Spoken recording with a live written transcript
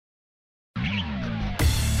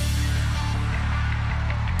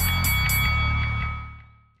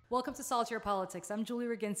Welcome to Solitaire Politics. I'm Julie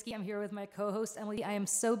Roginski. I'm here with my co-host, Emily. I am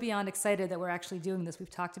so beyond excited that we're actually doing this. We've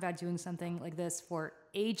talked about doing something like this for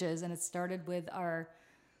ages, and it started with our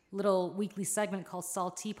little weekly segment called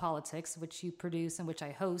Salty Politics, which you produce and which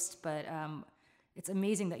I host. But it's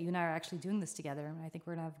amazing that you and I are actually doing this together. And I think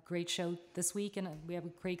we're going to have a great show this week, and we have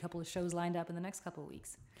a great couple of shows lined up in the next couple of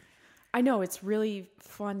weeks. I know, it's really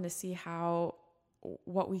fun to see how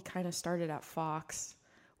what we kind of started at Fox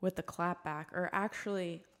with the clapback, or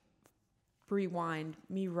actually rewind,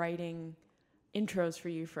 me writing intros for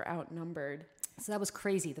you for Outnumbered. So that was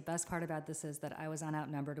crazy. The best part about this is that I was on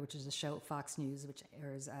Outnumbered, which is a show at Fox News, which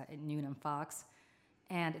airs at noon on Fox.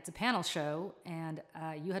 And it's a panel show, and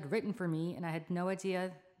you had written for me, and I had no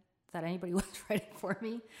idea that anybody was writing for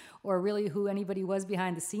me, or really who anybody was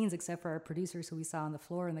behind the scenes, except for our producers who we saw on the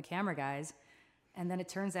floor and the camera guys. And then it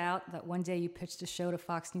turns out that one day you pitched a show to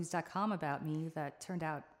foxnews.com about me that turned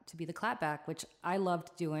out to be the clapback, which I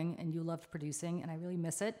loved doing and you loved producing, and I really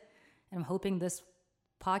miss it. And I'm hoping this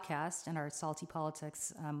podcast and our Salty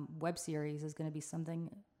Politics web series is going to be something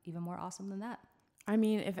even more awesome than that. I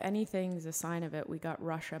mean, if anything's a sign of it, we got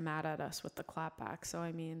Russia mad at us with the clapback. So,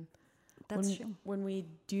 I mean, that's true. When we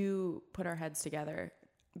do put our heads together,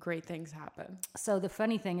 great things happen. So the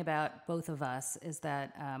funny thing about both of us is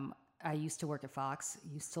that I used to work at Fox.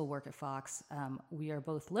 You still work at Fox. We are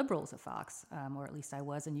both liberals at Fox, or at least I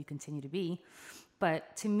was, and you continue to be.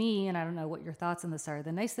 But to me, and I don't know what your thoughts on this are,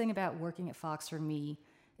 the nice thing about working at Fox for me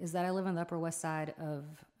is that I live on the Upper West Side of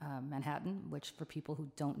Manhattan, which for people who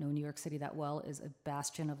don't know New York City that well is a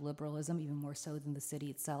bastion of liberalism, even more so than the city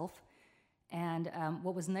itself. And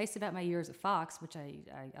what was nice about my years at Fox, which I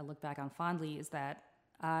look back on fondly, is that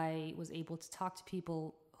I was able to talk to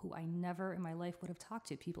people who I never in my life would have talked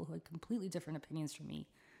to, people who had completely different opinions from me.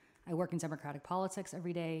 I work in Democratic politics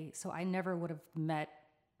every day, so I never would have met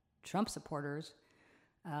Trump supporters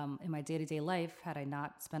in my day-to-day life had I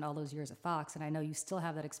not spent all those years at Fox. And I know you still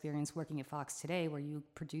have that experience working at Fox today, where you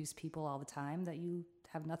produce people all the time that you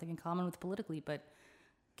have nothing in common with politically, but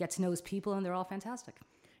get to know as people, and they're all fantastic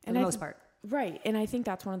for the most part. Right. And I think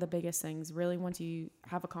that's one of the biggest things, really, once you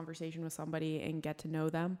have a conversation with somebody and get to know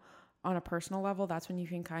them on a personal level, that's when you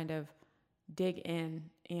can kind of dig in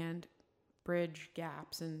and bridge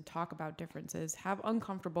gaps and talk about differences, have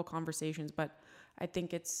uncomfortable conversations. But I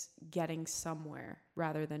think it's getting somewhere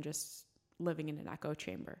rather than just living in an echo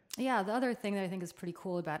chamber. Yeah. The other thing that I think is pretty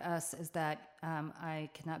cool about us is that I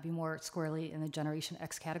cannot be more squarely in the Generation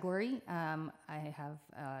X category. I have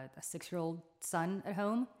a 6-year-old son at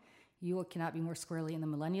home. You cannot be more squarely in the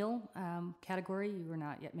millennial category. You are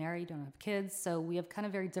not yet married, don't have kids. So we have kind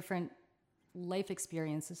of very different life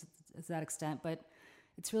experiences to that extent. But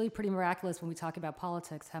it's really pretty miraculous when we talk about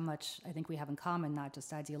politics, how much I think we have in common, not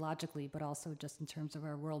just ideologically, but also just in terms of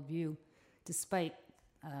our worldview, despite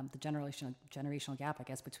the generational gap, I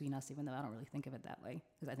guess, between us, even though I don't really think of it that way.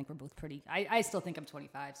 Because I think we're both pretty... I still think I'm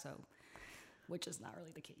 25, so... which is not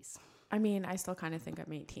really the case. I mean, I still kind of think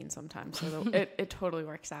I'm 18 sometimes, so it totally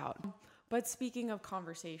works out. But speaking of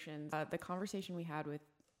conversations, the conversation we had with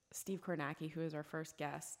Steve Kornacki, who is our first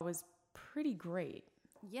guest, was pretty great.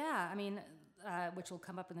 Yeah, I mean, which will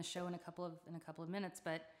come up in the show in a couple of minutes.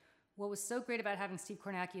 But what was so great about having Steve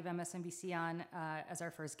Kornacki of MSNBC on as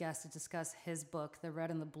our first guest to discuss his book, The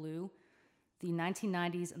Red and the Blue, the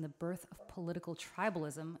 1990s and the Birth of Political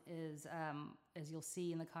Tribalism, is, as you'll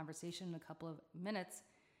see in the conversation in a couple of minutes,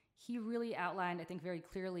 he really outlined, I think, very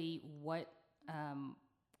clearly what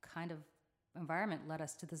kind of environment led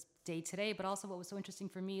us to this day today. But also what was so interesting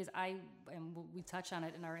for me is and we touch on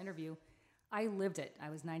it in our interview, I lived it.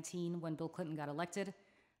 I was 19 when Bill Clinton got elected.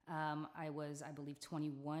 I was, I believe,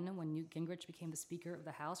 21 when Newt Gingrich became the Speaker of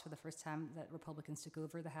the House for the first time that Republicans took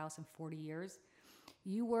over the House in 40 years.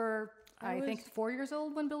 You were, I think, 4 years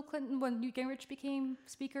old when Newt Gingrich became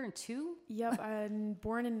Speaker, and 2? Yep, I'm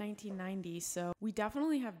born in 1990, so we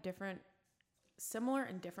definitely have similar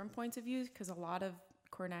and different points of view, because a lot of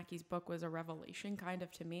Kornacki's book was a revelation kind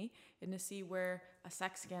of to me, and to see where a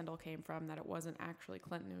sex scandal came from, that it wasn't actually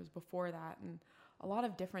Clinton, it was before that, and a lot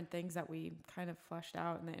of different things that we kind of fleshed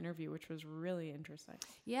out in the interview, which was really interesting.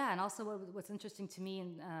 Yeah, and also what's interesting to me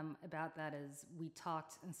about that is we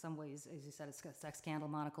talked in some ways, as you said, a sex scandal,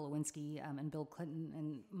 Monica Lewinsky and Bill Clinton.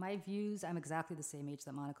 And my views, I'm exactly the same age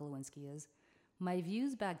that Monica Lewinsky is. My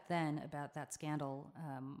views back then about that scandal,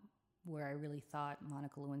 where I really thought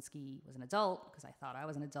Monica Lewinsky was an adult, because I thought I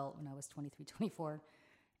was an adult when I was 23, 24,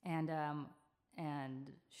 and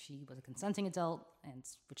she was a consenting adult,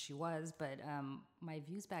 which she was, but my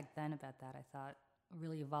views back then about that, I thought,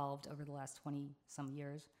 really evolved over the last 20-some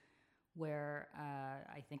years, where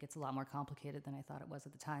I think it's a lot more complicated than I thought it was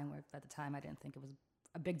at the time, where at the time I didn't think it was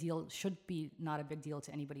a big deal, should be not a big deal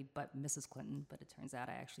to anybody but Mrs. Clinton. But it turns out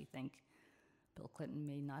I actually think Bill Clinton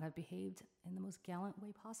may not have behaved in the most gallant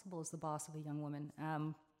way possible as the boss of a young woman.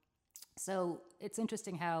 So it's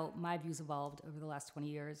interesting how my views evolved over the last 20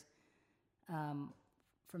 years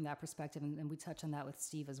from that perspective. And we touch on that with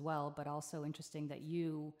Steve as well, but also interesting that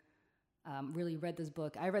you really read this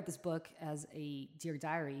book. I read this book as a Dear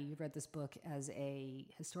Diary. You read this book as a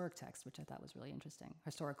historic text, which I thought was really interesting.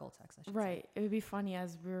 Historical text, I should say. Right. It would be funny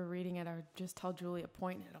as we were reading it, I would just tell Julie a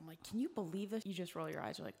point, and I'm like, can you believe this? You just roll your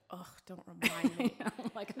eyes. You're like, ugh, don't remind me.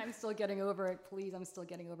 Like, I'm still getting over it. Please, I'm still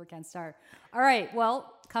getting over Ken Starr. All right.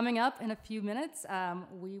 Well, coming up in a few minutes,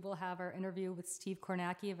 we will have our interview with Steve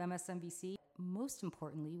Kornacki of MSNBC. Most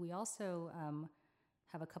importantly, we also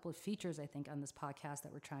have a couple of features, I think, on this podcast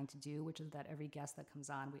that we're trying to do, which is that every guest that comes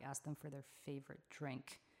on, we ask them for their favorite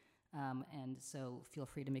drink. And so feel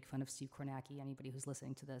free to make fun of Steve Kornacki, anybody who's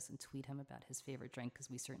listening to this, and tweet him about his favorite drink,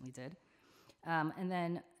 because we certainly did. And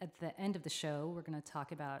then at the end of the show, we're going to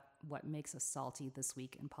talk about what makes us salty this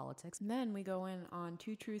week in politics. And then we go in on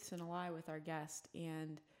Two Truths and a Lie with our guest,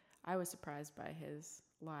 and I was surprised by his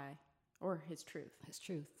lie. Or his truth. His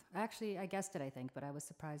truth. Actually, I guessed it, I think, but I was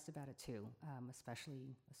surprised about it too,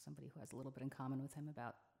 especially as somebody who has a little bit in common with him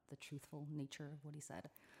about the truthful nature of what he said.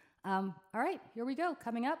 All right, here we go.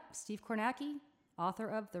 Coming up, Steve Kornacki, author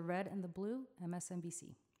of The Red and the Blue,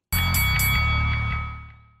 MSNBC.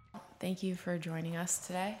 Thank you for joining us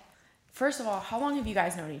today. First of all, how long have you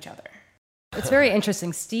guys known each other? It's very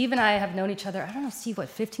interesting. Steve and I have known each other, I don't know, Steve, what,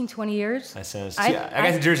 15, 20 years? I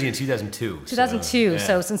got to Jersey in 2002. 2002,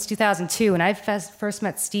 so since 2002. And I first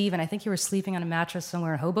met Steve, and I think you were sleeping on a mattress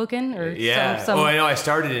somewhere in Hoboken? Or I know. I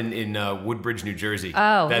started in Woodbridge, New Jersey.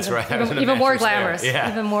 Oh, that's right. Even more glamorous.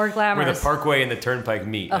 Yeah. Even more glamorous. Where the Parkway and the Turnpike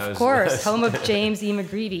meet. Of course. Home of James E.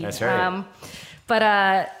 McGreevy. That's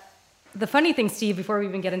right. The funny thing, Steve, before we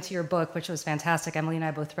even get into your book, which was fantastic, Emily and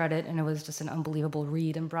I both read it, and it was just an unbelievable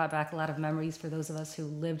read and brought back a lot of memories for those of us who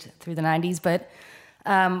lived through the 90s. But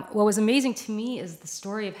what was amazing to me is the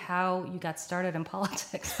story of how you got started in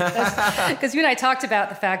politics. Because you and I talked about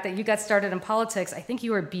the fact that you got started in politics. I think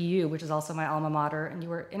you were at BU, which is also my alma mater, and you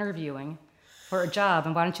were interviewing for a job.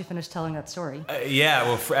 And why don't you finish telling that story?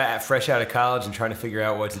 Fresh out of college and trying to figure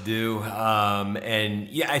out what to do.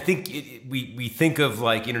 I think we think of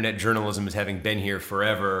like internet journalism as having been here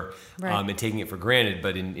forever, right, and taking it for granted.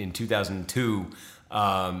 But in 2002,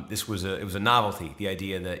 it was a novelty. The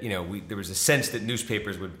idea that there was a sense that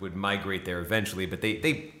newspapers would migrate there eventually, but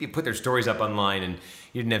they put their stories up online, and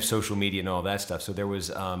you didn't have social media and all that stuff. So there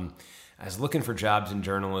was. I was looking for jobs in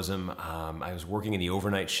journalism. I was working in the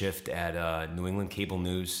overnight shift at New England Cable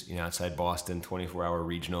News, outside Boston, 24-hour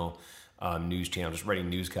regional news channel, just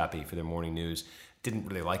writing news copy for their morning news. Didn't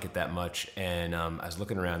really like it that much, and I was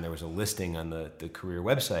looking around. There was a listing on the career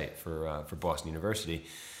website for Boston University,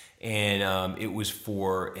 and it was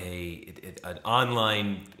for an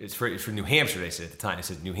online. It's for New Hampshire. They said at the time. It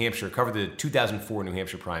said New Hampshire, cover the 2004 New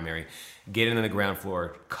Hampshire primary. Get in on the ground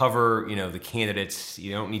floor, cover the candidates.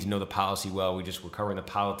 You don't need to know the policy well. We're covering the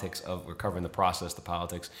politics we're covering the process, the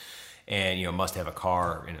politics, and must have a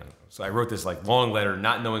car. So I wrote this like long letter,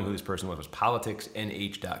 not knowing who this person was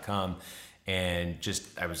politicsnh.com, and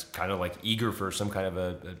I was kind of like eager for some kind of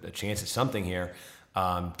a chance at something here.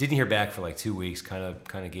 Didn't hear back for like 2 weeks. Kind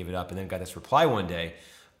of gave it up, and then got this reply one day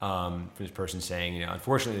from this person saying,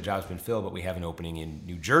 unfortunately the job's been filled, but we have an opening in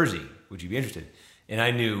New Jersey. Would you be interested? And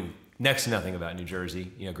I knew next to nothing about New Jersey.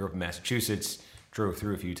 Grew up in Massachusetts, drove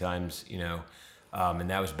through a few times, and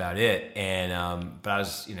that was about it. And but I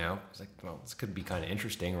was like, well, this could be kind of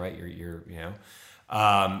interesting, right?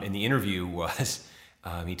 And the interview was,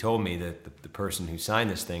 he told me that the person who signed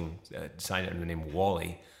this thing signed it under the name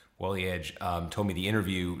Wally Edge, told me the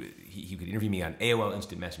interview, he could interview me on AOL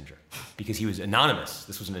Instant Messenger because he was anonymous.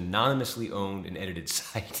 This was an anonymously owned and edited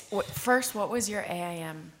site. First, what was your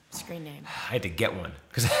AIM screen name? I had to get one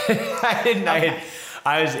because I didn't.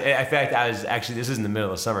 I was actually, this is in the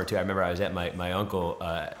middle of summer too. I remember I was at my uncle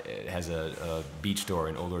has a beach store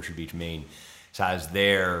in Old Orchard Beach, Maine. So I was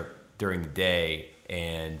there during the day,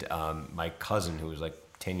 and my cousin, who was like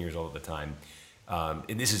 10 years old at the time,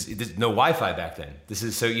 and this is no Wi-Fi back then.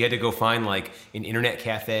 So you had to go find like an internet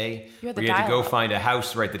cafe, or you had to go find a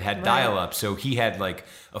house that had dial-up. So he had like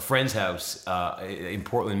a friend's house in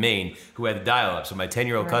Portland, Maine, who had the dial-up. So my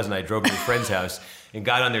 10-year-old cousin, I drove to his friend's house and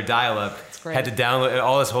got on their dial-up, had to download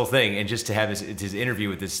all this whole thing, and just to have his interview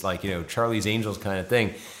with this Charlie's Angels kind of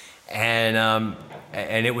thing, and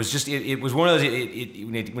it was just it was one of those.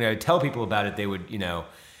 When I would tell people about it, they would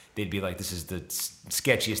they'd be like, this is the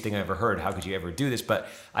sketchiest thing I ever heard. How could you ever do this? But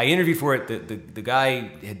I interviewed for it. The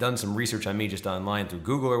guy had done some research on me just online through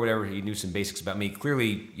Google or whatever. He knew some basics about me.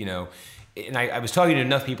 Clearly, and I was talking to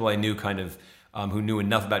enough people I knew kind of who knew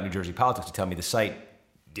enough about New Jersey politics to tell me the site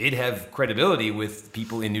did have credibility with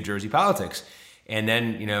people in New Jersey politics. And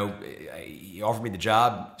then, he offered me the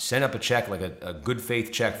job, sent up a check, like a good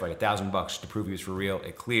faith check for like $1,000 to prove he was for real.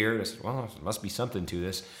 It cleared. I said, well, there must be something to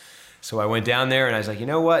this. So I went down there and I was like, you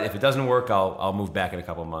know what? If it doesn't work, I'll move back in a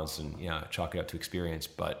couple of months and chalk it up to experience.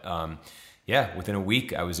 But within a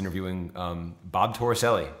week, I was interviewing Bob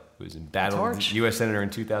Torricelli, who was in battle U.S. Senator in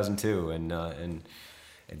 2002, and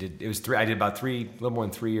I did about a little more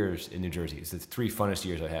than 3 years in New Jersey. It's the 3 funnest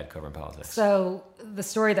years I had covering politics. So the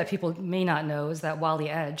story that people may not know is that Wally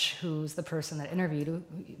Edge, who's the person that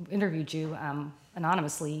interviewed you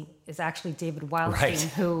anonymously, is actually David Wildstein,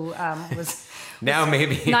 who was now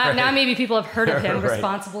maybe people have heard of him, right.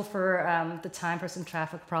 Responsible for the time for some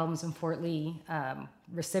traffic problems in Fort Lee,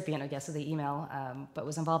 recipient, I guess, of the email, but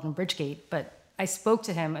was involved in Bridgegate. But I spoke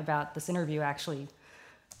to him about this interview actually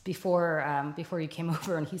before you came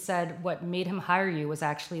over, and he said what made him hire you was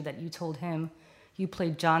actually that you told him you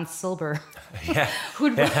played John Silber,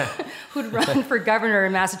 who'd run for governor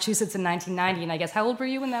in Massachusetts in 1990. And I guess, how old were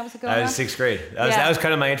you when that was going on? I was 6th grade. That was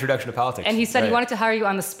kind of my introduction to politics. And he said he wanted to hire you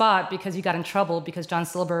on the spot because you got in trouble because John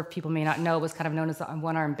Silber, people may not know, was kind of known as the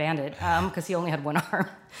one-armed bandit because he only had one arm.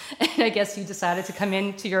 And I guess you decided to come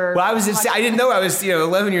into your... Well, I didn't know. I was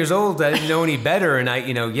 11 years old. I didn't know any better. And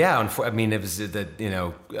it was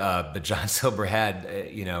but John Silber had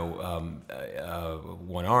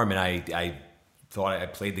one arm, and I thought I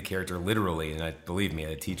played the character literally, and believe me,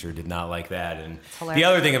 the teacher did not like that. And the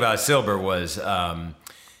other thing about Silber was he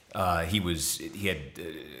had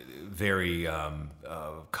very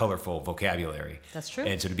colorful vocabulary. That's true.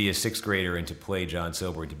 And so to be a 6th grader and to play John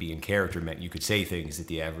Silber and to be in character meant you could say things that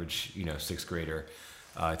the average 6th grader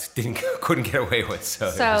couldn't get away with.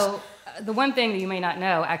 So the one thing that you may not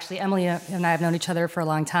know, actually, Emily and I have known each other for a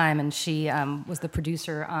long time, and she was the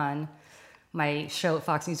producer on my show at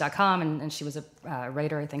foxnews.com, and she was a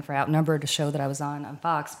writer, I think, for Outnumbered, a show that I was on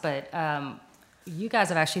Fox. But you guys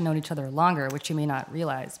have actually known each other longer, which you may not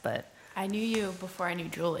realize, but... I knew you before I knew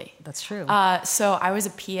Julie. That's true. So I was a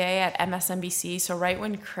PA at MSNBC, so right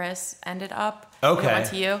when Chris ended up, okay. I went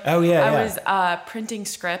to you. Oh, yeah, I was printing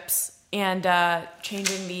scripts and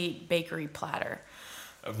changing the bakery platter.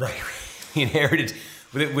 Right. We inherited...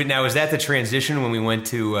 Now, was that the transition when we went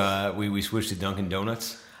to... we switched to Dunkin'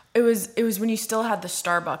 Donuts? It was when you still had the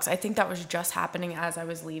Starbucks. I think that was just happening as I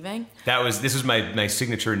was leaving. This was my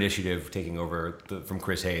signature initiative taking over from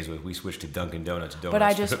Chris Hayes. We switched to Dunkin' Donuts. But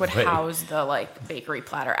I just would house the bakery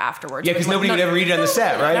platter afterwards. Yeah, because nobody would ever eat it on the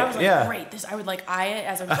set, right? And I was like, great. I would eye it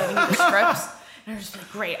as I was giving you the scripts, and I was just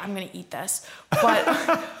like, great, I'm gonna eat this.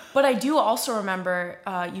 But I do also remember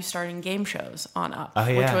you starting game shows on Up,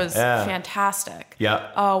 which was fantastic.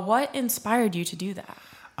 Yeah. What inspired you to do that?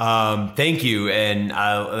 Thank you, and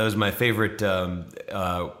that was my favorite.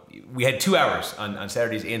 We had 2 hours on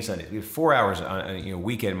Saturdays and Sundays. We had 4 hours on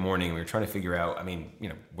weekend morning. We were trying to figure out.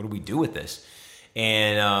 What do we do with this?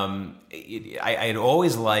 And I had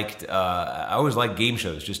always liked. I always liked game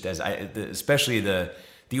shows, just as especially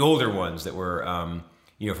the older ones that were.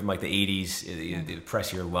 From like the 80s,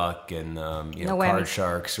 Press Your Luck and Card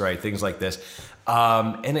Sharks, right? Things like this.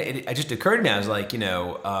 And it just occurred to me. I was like,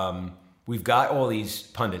 we've got all these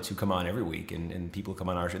pundits who come on every week, and people come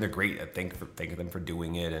on our show. And they're great. I thank them for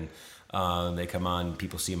doing it, and they come on.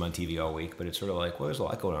 People see them on TV all week, but it's sort of like, well, there's a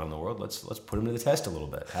lot going on in the world. Let's put them to the test a little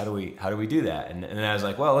bit. How do we do that? And then I was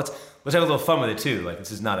like, well, let's have a little fun with it too. Like,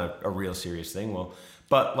 this is not a real serious thing. Well,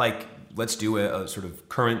 but let's do a sort of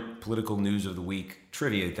current political news of the week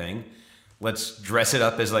trivia thing. Let's dress it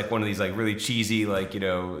up as one of these really cheesy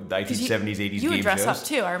 1970s 80s game shows. You would dress up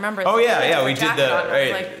too. I remember. Oh yeah, we did the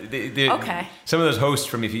right. Okay. Some of those hosts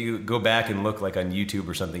from, if you go back and look on YouTube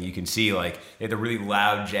or something, you can see they had the really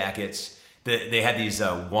loud jackets. They had these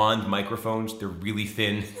wand microphones. They're really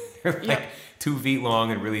thin. They're 2 feet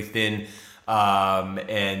long and really thin.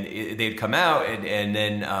 And they'd come out and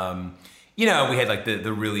then. We had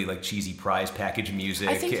the really cheesy prize package music.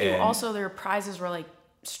 I think their prizes were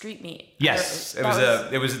street meat. Yes,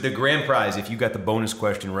 it was the grand prize. If you got the bonus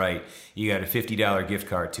question right, you got a $50 gift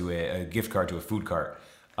card to a food cart.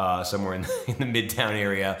 somewhere in the Midtown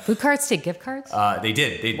area. Food carts take gift cards? They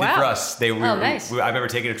did. They did Wow. for us. Nice. I remember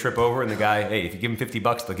taking a trip over, and the guy, hey, if you give him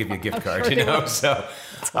 $50, they'll give you a gift card. sure You they know, will. so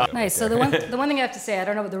Nice. So the one thing I have to say, I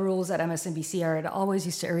don't know what the rules at MSNBC are. It always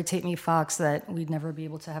used to irritate me, Fox, that we'd never be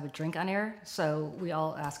able to have a drink on air. So we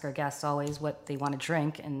all ask our guests always what they want to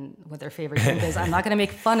drink and what their favorite drink is. I'm not going to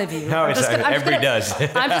make fun of you. No, everybody does.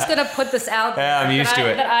 I'm just going to put this out there. Yeah, I'm used to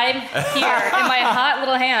it. That I'm here, and my hot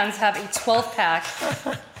little hands have a 12-pack.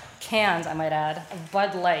 Cans, I might add, of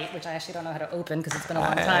Bud Light, which I actually don't know how to open because it's been a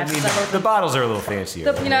long time. I mean, since I've the bottles are a little fancier.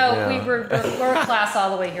 we're a class all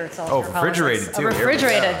the way here at Salisbury. refrigerated, too.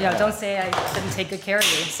 Refrigerated. Here we go. Don't say I didn't take good care of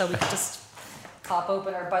you. So we could just pop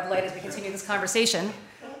open our Bud Light as we continue this conversation.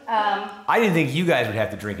 I didn't think you guys would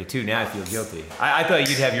have to drink it too. Now I feel guilty. I thought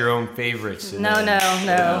you'd have your own favorites.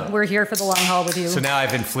 No. We're here for the long haul with you. So now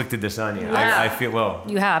I've inflicted this on you. Yeah. I feel, well,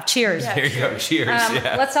 You have. Cheers. there you go. Cheers.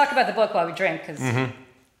 Yeah. Let's talk about the book while we drink, because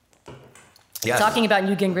Yes. talking about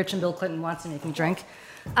Newt Gingrich and Bill Clinton wants to make me drink.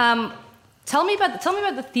 Tell me about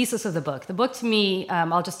the thesis of the book. The book, to me,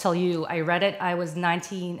 I'll just tell you, I read it. I was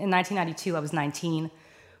 19 in 1992. I was 19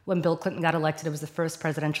 when Bill Clinton got elected. It was the first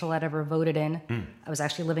presidential I'd ever voted in. I was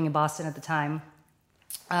actually living in Boston at the time,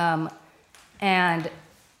 and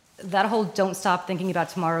that whole "Don't Stop Thinking About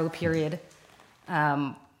Tomorrow" period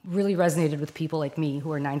really resonated with people like me who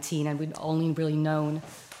were 19 and we'd only really known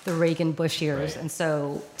the Reagan-Bush years. Right. And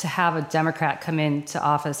so to have a Democrat come into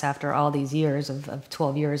office after all these years of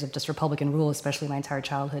 12 years of just Republican rule, especially my entire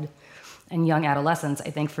childhood and young adolescence, I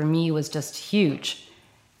think for me was just huge.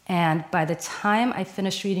 And by the time I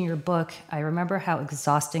finished reading your book, I remember how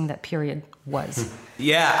exhausting that period was.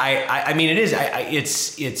 Yeah, I mean, it is.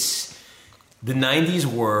 It's the 90s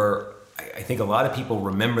were, I think a lot of people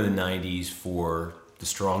remember the 90s for the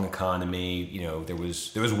strong economy. You know, there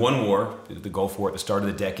was one war, the Gulf War, at the start of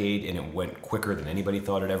the decade, and it went quicker than anybody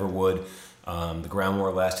thought it ever would. The ground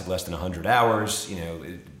war lasted less than 100 hours. You know,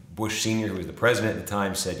 Bush Sr., who was the president at the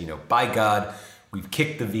time, said, you know, by God, we've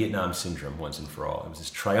kicked the Vietnam syndrome once and for all. It was this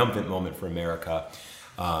triumphant moment for America.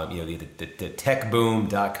 You know, the tech boom,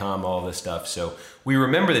 .com, all this stuff. So we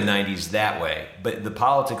remember the 90s that way. But the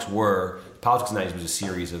politics in the 90s was a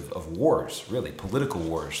series of wars, really, political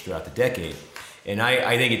wars throughout the decade. And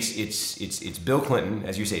I think it's Bill Clinton,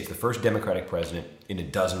 as you say, it's the first Democratic president in a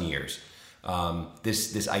dozen years.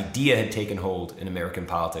 This idea had taken hold in American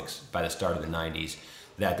politics by the start of the 90s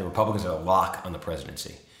that the Republicans had a lock on the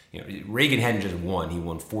presidency. You know, Reagan hadn't just won; he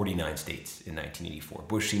won 49 states in 1984.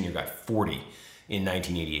 Bush Sr. got 40 in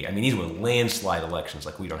 1988. I mean, these were landslide elections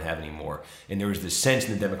like we don't have anymore. And there was this sense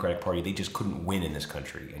in the Democratic Party they just couldn't win in this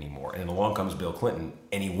country anymore. And then along comes Bill Clinton,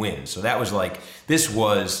 and he wins. So that was like, this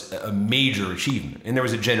was a major achievement. And there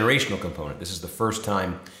was a generational component. This is the first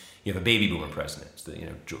time you have a baby boomer president. So, you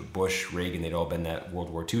know, Bush, Reagan, they'd all been that World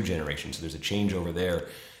War II generation. So there's a changeover there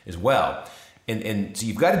as well. And so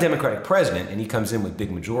you've got a Democratic president, and he comes in with big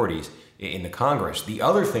majorities in the Congress. The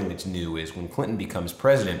other thing that's new is when Clinton becomes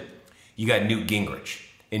president, you got Newt Gingrich.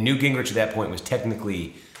 And Newt Gingrich at that point was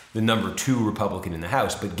technically the number 2 Republican in the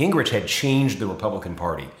House, but Gingrich had changed the Republican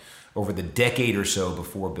Party over the decade or so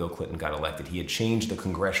before Bill Clinton got elected. He had changed the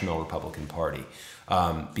Congressional Republican Party.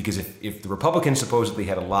 Because if the Republicans supposedly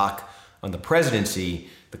had a lock on the presidency,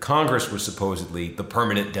 the Congress was supposedly the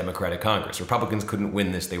permanent Democratic Congress. Republicans couldn't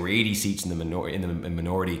win this. They were 80 seats in the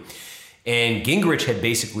minority. And Gingrich had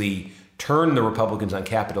basically turned the Republicans on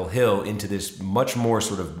Capitol Hill into this much more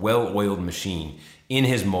sort of well-oiled machine in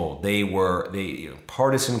his mold. They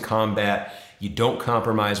partisan combat. You don't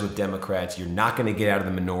compromise with Democrats. You're not going to get out of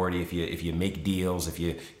the minority if you make deals. If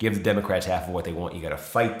you give the Democrats half of what they want, you got to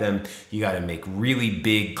fight them. You got to make really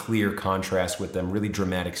big, clear contrasts with them, really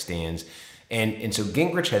dramatic stands. And so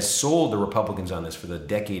Gingrich has sold the Republicans on this for the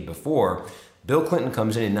decade before. Bill Clinton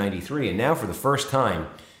comes in 93, and now for the first time,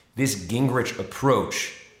 this Gingrich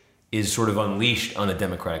approach is sort of unleashed on a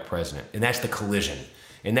Democratic president. And that's the collision.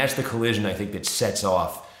 And that's the collision, I think, that sets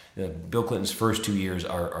off. Bill Clinton's first 2 years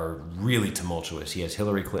are really tumultuous. He has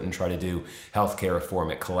Hillary Clinton try to do health care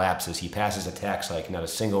reform. It collapses. He passes a tax hike. Not a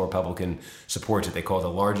single Republican supports it. They call it the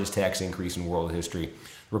largest tax increase in world history.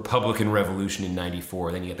 Republican Revolution in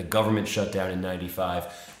 94. Then you get the government shutdown in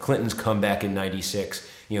 95. Clinton's comeback in 96.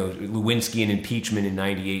 You know, Lewinsky and impeachment in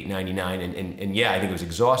 98, 99. And yeah, I think it was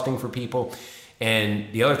exhausting for people.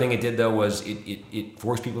 And the other thing it did, though, was it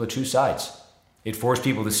forced people to choose sides. It forced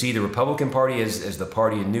people to see the Republican Party as the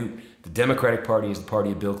party of Newt, the Democratic Party as the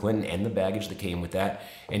party of Bill Clinton, and the baggage that came with that,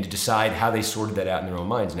 and to decide how they sorted that out in their own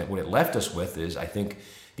minds. And what it left us with is, I think,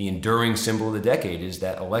 the enduring symbol of the decade is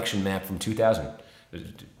that election map from 2000.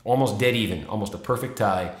 Almost dead even, almost a perfect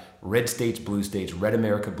tie. Red states, blue states, red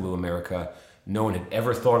America, blue America. No one had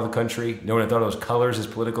ever thought of the country. No one had thought of those colors as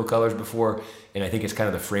political colors before. And I think it's kind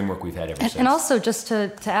of the framework we've had ever since. And also, just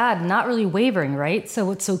to add, not really wavering, right? So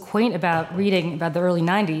what's so quaint about reading about the early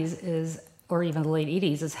 90s is, or even the late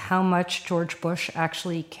 80s, is how much George Bush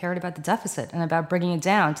actually cared about the deficit and about bringing it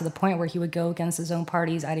down to the point where he would go against his own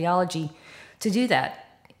party's ideology to do that.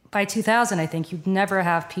 By 2000, I think you'd never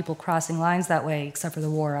have people crossing lines that way, except for the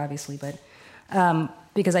war, obviously, but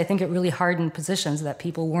because I think it really hardened positions that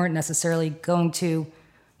people weren't necessarily going to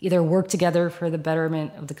either work together for the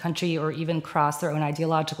betterment of the country or even cross their own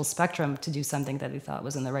ideological spectrum to do something that they thought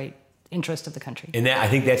was in the right interest of the country. And I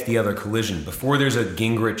think that's the other collision. Before there's a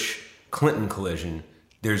Gingrich-Clinton collision,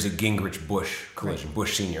 there's a Gingrich-Bush collision, right.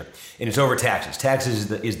 Bush Sr. And it's over taxes.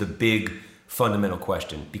 Taxes is the big fundamental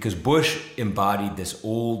question, because Bush embodied this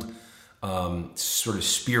old sort of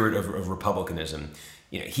spirit of republicanism.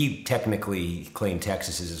 You know, he technically claimed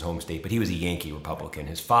Texas as his home state, but he was a Yankee Republican.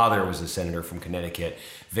 His father was a senator from Connecticut,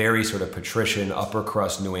 very sort of patrician, upper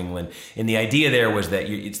crust New England. And the idea there was that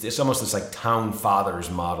it's almost this like town fathers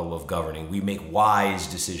model of governing. We make wise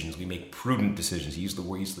decisions. We make prudent decisions. He used the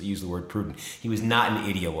word prudent. He was not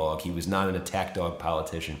an ideologue. He was not an attack dog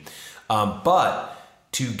politician. But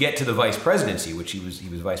to get to the vice presidency, which he was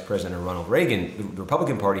vice president under Ronald Reagan, the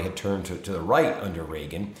Republican Party had turned to the right under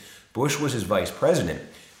Reagan. Bush was his vice president,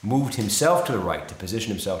 moved himself to the right to position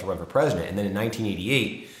himself to run for president. And then in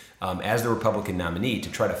 1988, as the Republican nominee, to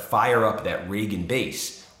try to fire up that Reagan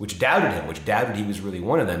base, which doubted him, which doubted he was really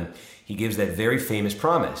one of them, he gives that very famous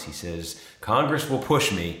promise. He says, Congress will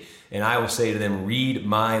push me, and I will say to them, read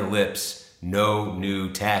my lips, no new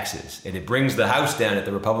taxes. And it brings the House down at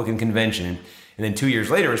the Republican convention. And then 2 years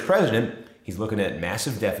later, as president, he's looking at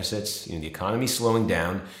massive deficits, the economy's slowing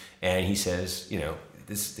down, and he says,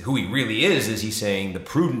 who he really is he's saying the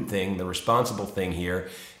prudent thing, the responsible thing here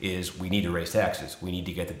is we need to raise taxes. We need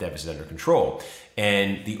to get the deficit under control.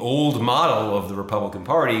 And the old model of the Republican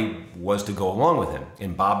Party was to go along with him.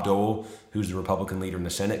 And Bob Dole, who's the Republican leader in the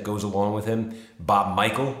Senate, goes along with him. Bob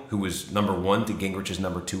Michel, who was number one to Gingrich's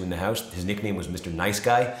number two in the House, his nickname was Mr. Nice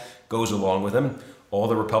Guy, goes along with him. All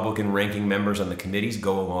the Republican ranking members on the committees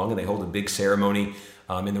go along, and they hold a big ceremony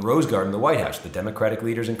in the Rose Garden, the White House. The Democratic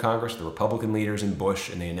leaders in Congress, the Republican leaders in Bush,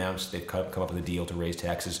 and they announced they've come up with a deal to raise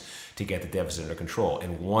taxes to get the deficit under control.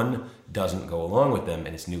 And one doesn't go along with them,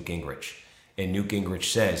 and it's Newt Gingrich. And Newt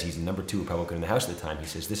Gingrich says, he's the number two Republican in the House at the time, he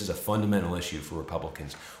says, this is a fundamental issue for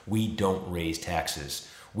Republicans. We don't raise taxes.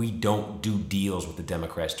 We don't do deals with the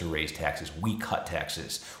Democrats to raise taxes. We cut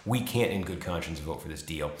taxes. We can't in good conscience vote for this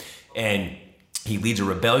deal. And he leads a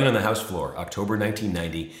rebellion on the House floor, October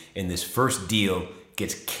 1990, and this first deal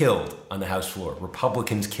gets killed on the House floor.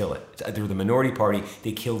 Republicans kill it. They're the minority party.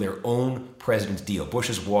 They kill their own president's deal. Bush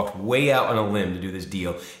has walked way out on a limb to do this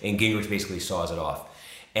deal, and Gingrich basically saws it off.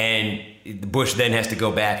 And Bush then has to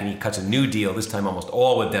go back and he cuts a new deal, this time almost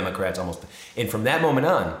all with Democrats. And from that moment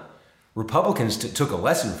on, Republicans took a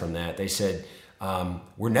lesson from that. They said,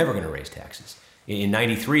 we're never going to raise taxes. In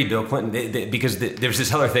 93, Bill Clinton, because there's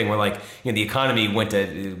this other thing where the economy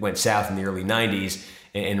went south in the early 90s,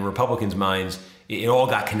 and in Republicans' minds, it all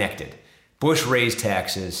got connected. Bush raised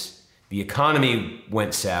taxes, the economy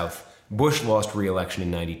went south, Bush lost re-election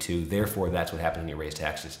in 92, therefore that's what happened when you raise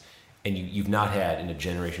taxes. And you've not had in a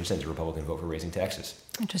generation since a Republican vote for raising taxes.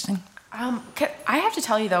 Interesting. I have to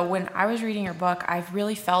tell you though, when I was reading your book, I've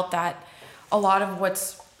really felt that a lot of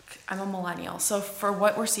I'm a millennial, so for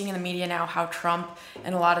what we're seeing in the media now, how Trump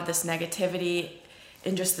and a lot of this negativity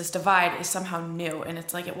and just this divide is somehow new, and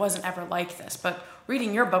it's like it wasn't ever like this. But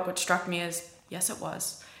reading your book, what struck me is, yes, it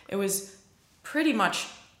was. It was pretty much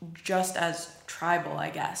just as tribal, I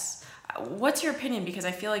guess. What's your opinion? Because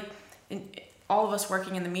I feel like all of us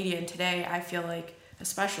working in the media and today, I feel like,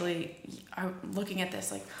 especially looking at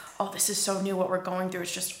this, like, oh, this is so new what we're going through.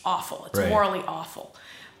 It's just awful. It's morally awful.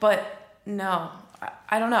 But no,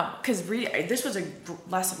 I don't know. Because this was a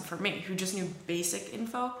lesson for me who just knew basic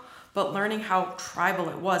info, but learning how tribal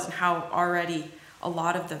it was and how already a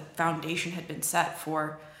lot of the foundation had been set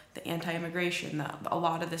for the anti-immigration, a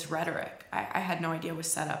lot of this rhetoric, I had no idea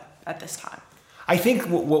was set up at this time. I think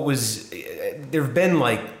there have been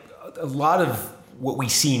like a lot of what we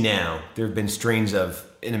see now, there have been strains of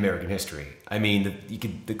in American history. I mean,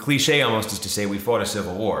 the cliche almost is to say we fought a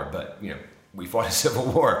civil war, but we fought a civil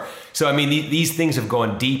war. So I mean, these things have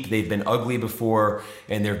gone deep, they've been ugly before,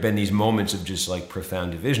 and there have been these moments of just like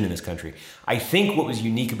profound division in this country. I think what was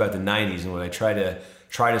unique about the 90s and what I try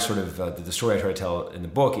to sort of, the story I try to tell in the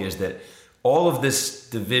book is that all of this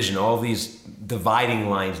division, all of these dividing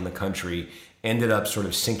lines in the country ended up sort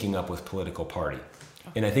of syncing up with political party.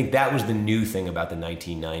 And I think that was the new thing about the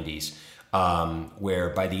 1990s. where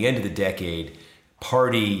by the end of the decade,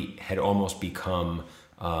 party had almost become,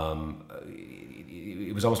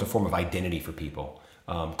 it was almost a form of identity for people,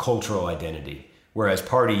 cultural identity. Whereas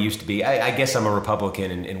party used to be, I guess I'm a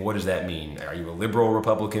Republican, and what does that mean? Are you a liberal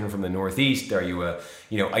Republican from the Northeast? Are you a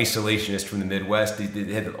isolationist from the Midwest?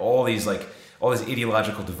 They had all this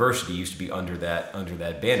ideological diversity used to be under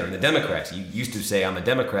that banner. And the Democrats, you used to say I'm a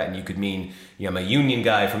Democrat, and you could mean I'm a union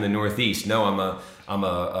guy from the Northeast. No, I'm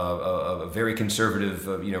a very conservative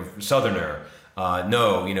Southerner.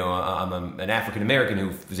 No, I'm an African American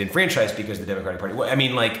who was enfranchised because of the Democratic Party. I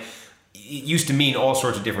mean, it used to mean all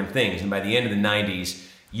sorts of different things. And by the end of the 90s,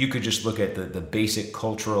 you could just look at the basic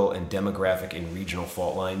cultural and demographic and regional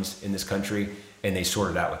fault lines in this country, and they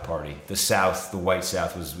sorted out with party. The South, the white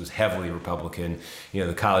South, was heavily Republican.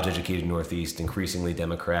 The college-educated Northeast, increasingly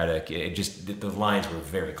Democratic. The lines were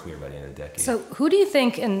very clear by the end of the decade. So who do you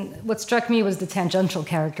think, and what struck me was the tangential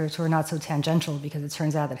characters who are not so tangential, because it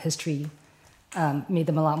turns out that history made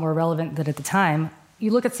them a lot more relevant than at the time. You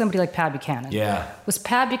look at somebody like Pat Buchanan. Yeah. Was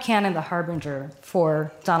Pat Buchanan the harbinger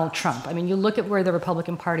for Donald Trump? I mean, you look at where the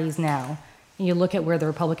Republican Party is now, and you look at where the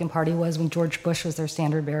Republican Party was when George Bush was their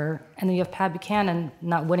standard bearer, and then you have Pat Buchanan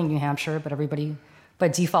not winning New Hampshire, but everybody by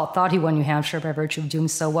default thought he won New Hampshire by virtue of doing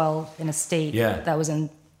so well in a state that was in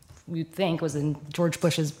George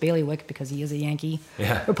Bush's bailiwick because he is a Yankee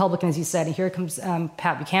Republican, as you said. And here comes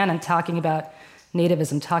Pat Buchanan talking about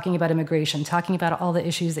nativism, talking about immigration, talking about all the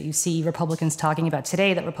issues that you see Republicans talking about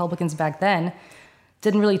today that Republicans back then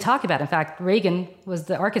didn't really talk about. In fact, Reagan was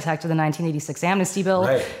the architect of the 1986 amnesty bill.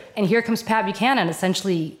 Right. And here comes Pat Buchanan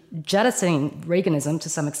essentially jettisoning Reaganism to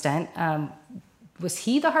some extent. Was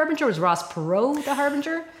he the harbinger? Was Ross Perot the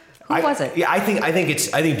harbinger? Who was it? Yeah, I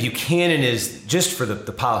think Buchanan is, just for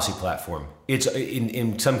the policy platform, it's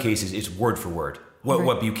in some cases it's word for word.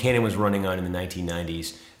 What Buchanan was running on in the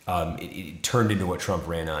 1990s, it turned into what Trump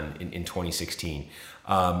ran on in 2016.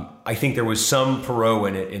 I think there was some Perot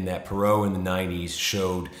in it, in that Perot in the 90s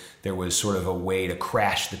showed there was sort of a way to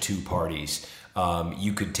crash the two parties.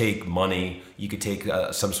 You could take money, you could take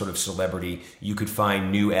some sort of celebrity, you could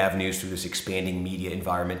find new avenues through this expanding media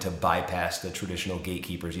environment to bypass the traditional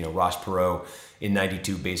gatekeepers. Ross Perot in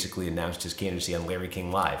 92 basically announced his candidacy on Larry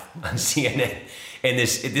King Live on CNN. And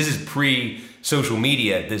this is pre-social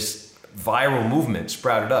media. This viral movement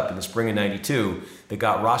sprouted up in the spring of 92 that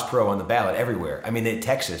got Ross Perot on the ballot everywhere. I mean, the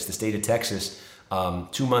state of Texas,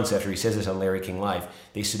 2 months after he says this on Larry King Live,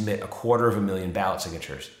 they submit 250,000 ballot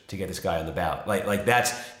signatures to get this guy on the ballot. Like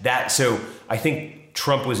that's that. So I think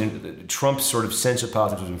Trump's sort of sense of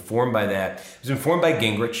politics was informed by that. It was informed by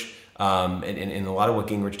Gingrich, and a lot of what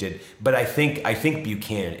Gingrich did. But I think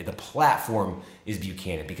Buchanan, the platform is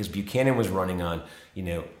Buchanan, because Buchanan was running on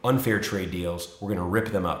unfair trade deals. We're going to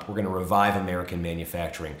rip them up. We're going to revive American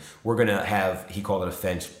manufacturing. We're going to have, he called it a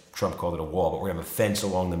fence, Trump called it a wall, but we're going to have a fence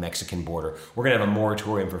along the Mexican border. We're going to have a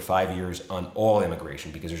moratorium for 5 years on all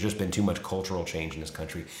immigration because there's just been too much cultural change in this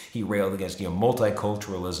country. He railed against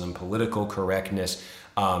multiculturalism, political correctness.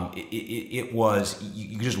 It was,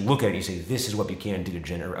 you just look at it and you say, this is what Buchanan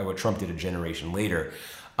did what Trump did a generation later.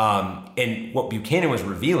 And what Buchanan was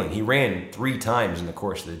revealing, he ran 3 times in the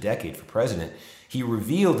course of the decade for president. He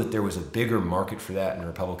revealed that there was a bigger market for that on the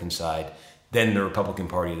Republican side than the Republican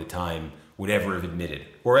Party at the time would ever have admitted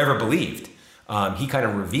or ever believed. He kind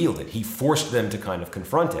of revealed it. He forced them to kind of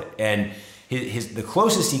confront it. And the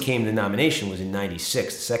closest he came to the nomination was in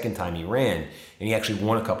 96, the second time he ran. And he actually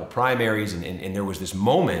won a couple primaries. And there was this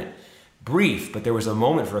moment, brief, but there was a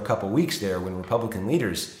moment for a couple weeks there when Republican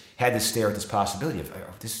leaders had to stare at this possibility of,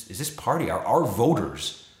 is this party, are our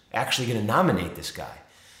voters actually going to nominate this guy?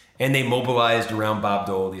 And they mobilized around Bob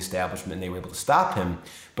Dole, the establishment, and they were able to stop him.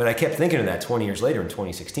 But I kept thinking of that 20 years later in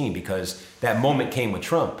 2016, because that moment came with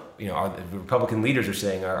Trump. The Republican leaders are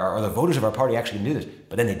saying, are the voters of our party actually going to do this?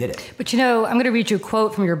 But then they did it. But I'm going to read you a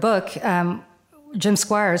quote from your book. Jim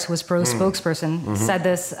Squires, who was Perot's spokesperson, said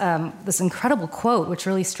this incredible quote, which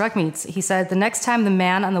really struck me. He said, "The next time the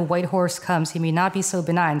man on the white horse comes, he may not be so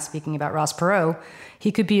benign," speaking about Ross Perot.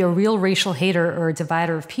 "He could be a real racial hater or a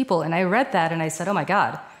divider of people." And I read that and I said, oh my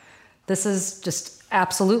God, this is just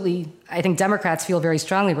absolutely, I think Democrats feel very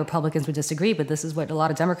strongly, Republicans would disagree, but this is what a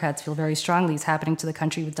lot of Democrats feel very strongly is happening to the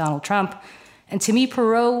country with Donald Trump. And to me,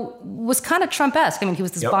 Perot was kind of Trump-esque. I mean, he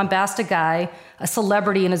was this bombastic guy, a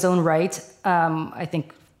celebrity in his own right. I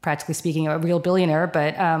think, practically speaking, a real billionaire,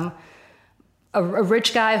 but a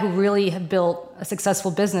rich guy who really had built a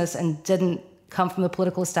successful business and didn't come from the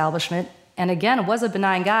political establishment. And again, was a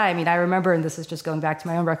benign guy. I mean, I remember, and this is just going back to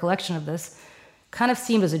my own recollection of this, kind of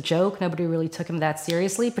seemed as a joke. Nobody really took him that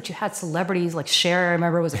seriously. But you had celebrities like Cher, I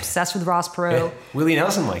remember, was obsessed with Ross Perot. Yeah. Willie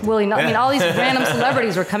Nelson liked him. I mean, all these random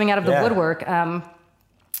celebrities were coming out of the woodwork.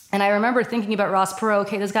 And I remember thinking about Ross Perot,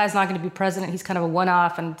 okay, this guy's not going to be president. He's kind of a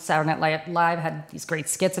one-off, and Saturday Night Live had these great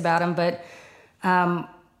skits about him. But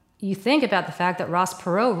you think about the fact that Ross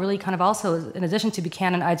Perot really kind of also, in addition to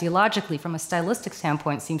Buchanan ideologically, from a stylistic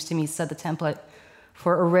standpoint, seems to me set the template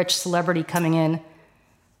for a rich celebrity coming in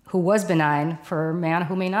who was benign for a man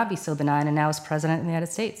who may not be so benign and now is president of the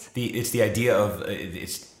United States. It's the idea of,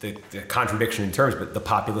 it's the contradiction in terms, but the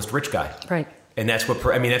populist rich guy. Right. And that's what,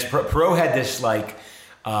 Perot had this like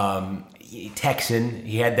Texan,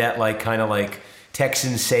 he had that like kind of like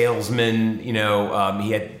Texan salesman,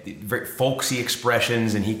 he had very folksy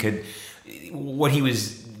expressions, and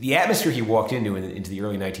the atmosphere he walked into the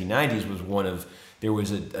early 1990s was one of, there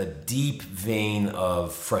was a deep vein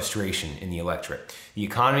of frustration in the electorate. The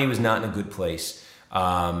economy was not in a good place.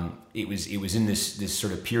 It was in this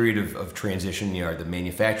sort of period of transition. The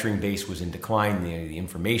manufacturing base was in decline. The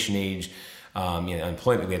information age,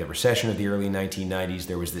 unemployment. We had a recession of the early 1990s.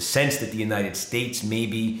 There was the sense that the United States,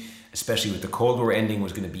 maybe, especially with the Cold War ending,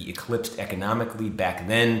 was going to be eclipsed economically. Back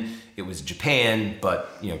then, it was Japan,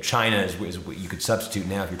 but China is what you could substitute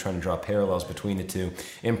now if you're trying to draw parallels between the two.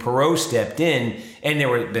 And Perot stepped in, and there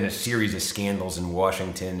were been a series of scandals in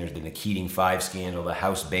Washington. There's been the Keating 5 scandal, the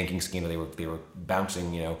House banking scandal. They were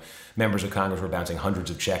bouncing, members of Congress were bouncing hundreds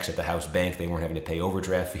of checks at the House bank. They weren't having to pay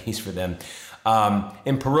overdraft fees for them.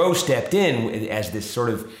 And Perot stepped in as this sort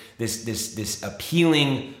of this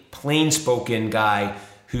appealing, plain-spoken guy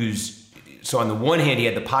so on the one hand, he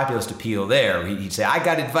had the populist appeal there. He'd say, I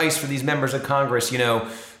got advice for these members of Congress,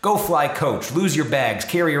 go fly coach, lose your bags,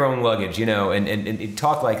 carry your own luggage, and he'd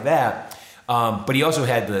talk like that. But he also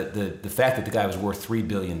had the fact that the guy was worth $3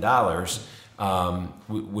 billion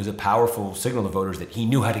was a powerful signal to voters that he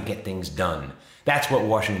knew how to get things done. That's what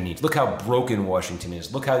Washington needs. Look how broken Washington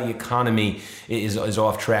is. Look how the economy is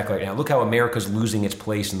off track right now. Look how America's losing its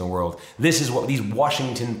place in the world. This is what these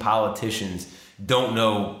Washington politicians don't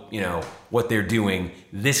know, what they're doing.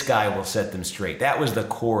 This guy will set them straight. That was the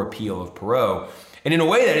core appeal of Perot. And in a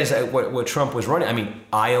way, that is what Trump was running.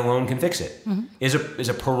 I alone can fix it. Mm-hmm. Is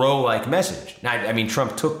a Perot-like message. Now,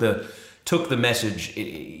 Trump took the message.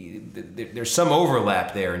 There's some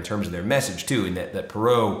overlap there in terms of their message too, in that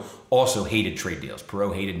Perot also hated trade deals.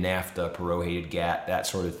 Perot hated NAFTA. Perot hated GATT, that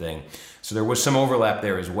sort of thing. So there was some overlap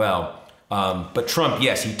there as well. But Trump,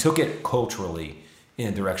 yes, he took it culturally in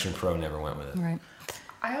a direction Perot never went with it. Right.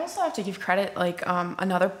 I also have to give credit,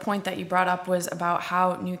 another point that you brought up was about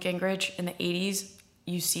how Newt Gingrich in the 80s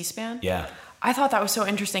used C-SPAN. Yeah. I thought that was so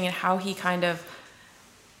interesting in how he kind of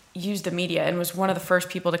used the media and was one of the first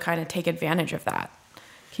people to kind of take advantage of that.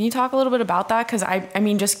 Can you talk a little bit about that? Because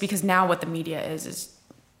just because now what the media is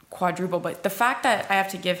quadruple, but the fact that I have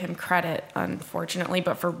to give him credit, unfortunately,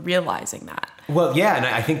 but for realizing that. Well, yeah, and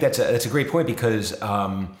I think that's a great point because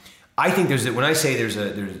I think when I say there's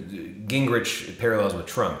Gingrich parallels with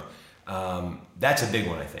Trump, that's a big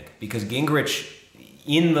one, I think, because Gingrich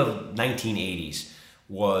in the 1980s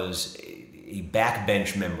was a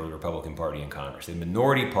backbench member of the Republican Party in Congress, the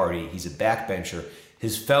minority party. He's a backbencher.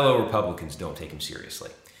 His fellow Republicans don't take him seriously,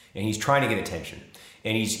 and he's trying to get attention,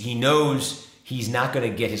 and he knows he's not going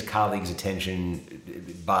to get his colleagues'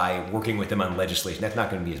 attention by working with them on legislation. That's not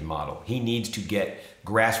going to be his model. He needs to get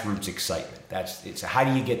grassroots excitement. It's how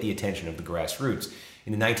do you get the attention of the grassroots?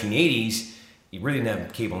 In the 1980s, you really didn't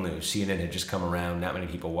have cable news. CNN had just come around. Not many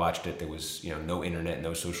people watched it. There was no internet,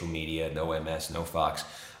 no social media, no MS, no Fox.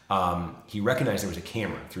 He recognized there was a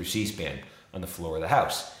camera through C-SPAN on the floor of the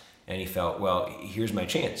House. And he felt, well, here's my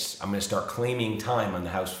chance. I'm going to start claiming time on the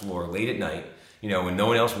House floor late at night, when no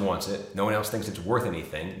one else wants it, no one else thinks it's worth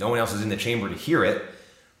anything, no one else is in the chamber to hear it,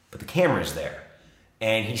 but the camera's there.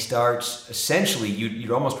 And he starts, essentially,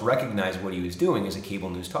 you'd almost recognize what he was doing as a cable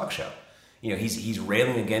news talk show. He's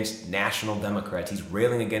railing against national Democrats, he's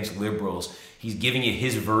railing against liberals, he's giving you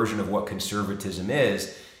his version of what conservatism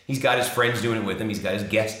is. He's got his friends doing it with him, he's got his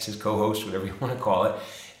guests, his co-hosts, whatever you want to call it.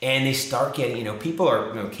 And they start getting, people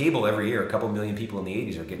are, cable every year, a couple million people in the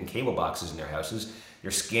 80s are getting cable boxes in their houses. They're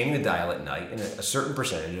scanning the dial at night, and a certain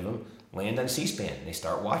percentage of them land on C-SPAN. And they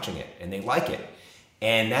start watching it, and they like it.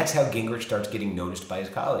 And that's how Gingrich starts getting noticed by his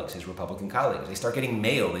colleagues, his Republican colleagues. They start getting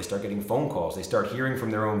mail, they start getting phone calls, they start hearing from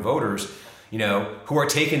their own voters, who are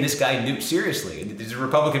taking this guy Newt seriously. These are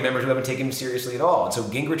Republican members who haven't taken him seriously at all. And so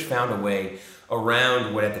Gingrich found a way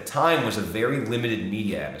around what at the time was a very limited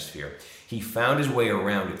media atmosphere. He found his way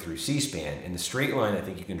around it through C-SPAN. And the straight line I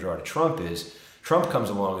think you can draw to Trump is, Trump comes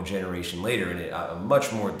along a generation later in a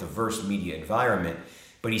much more diverse media environment.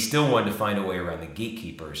 but he still wanted to find a way around the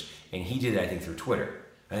gatekeepers, and he did it, I think, through Twitter.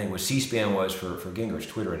 I think what C-SPAN was for Gingrich,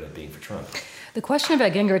 Twitter ended up being for Trump. The question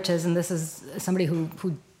about Gingrich is, and this is somebody who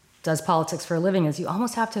does politics for a living, is you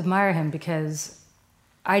almost have to admire him because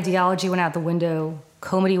ideology went out the window,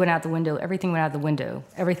 comedy went out the window, everything went out the window.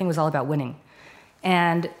 Everything was all about winning.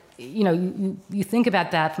 And, you think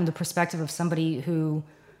about that from the perspective of somebody who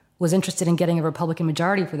was interested in getting a Republican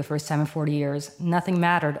majority for the first time in 40 years. Nothing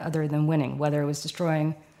mattered other than winning, whether it was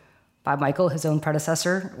destroying Bob Michel, his own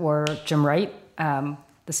predecessor, or Jim Wright,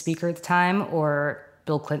 the speaker at the time, or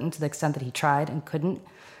Bill Clinton to the extent that he tried and couldn't.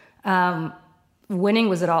 Winning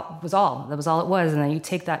was all. That was all it was. And then you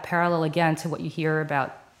take that parallel again to what you hear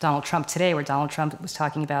about Donald Trump today, where Donald Trump was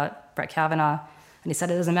talking about Brett Kavanaugh, and he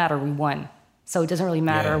said, it doesn't matter, we won. So it doesn't really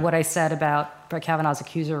matter what I said about Brett Kavanaugh's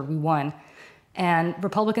accuser, we won. And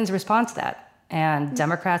Republicans respond to that. And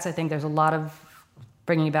Democrats, I think there's a lot of,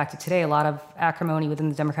 bringing it back to today, a lot of acrimony within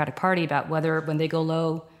the Democratic Party about whether when they go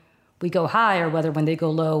low, we go high, or whether when they go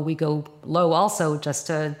low, we go low also just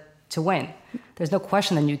to win. There's no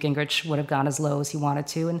question that Newt Gingrich would have gone as low as he wanted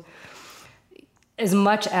to. And as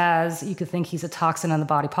much as you could think he's a toxin on the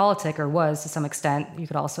body politic, or was to some extent, you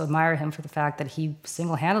could also admire him for the fact that he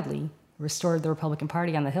single-handedly restored the Republican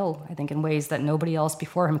Party on the Hill, I think, in ways that nobody else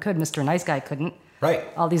before him could. Mr. Nice Guy couldn't. Right.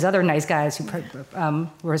 All these other nice guys who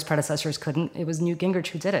were his predecessors couldn't. It was Newt Gingrich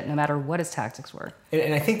who did it, no matter what his tactics were.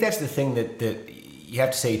 And I think that's the thing that you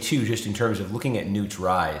have to say, too, just in terms of looking at Newt's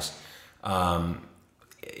rise. A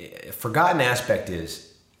forgotten aspect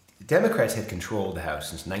is the Democrats had controlled the House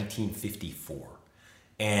since 1954,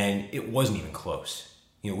 and it wasn't even close.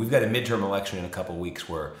 We've got a midterm election in a couple of weeks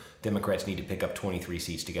where Democrats need to pick up 23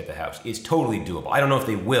 seats to get the House. It's totally doable. I don't know if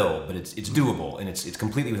they will, but it's doable, and it's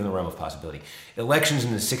completely within the realm of possibility. Elections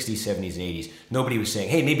in the 60s, 70s, and 80s, nobody was saying,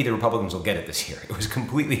 hey, maybe the Republicans will get it this year. It was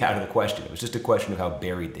completely out of the question. It was just a question of how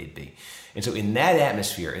buried they'd be. And so in that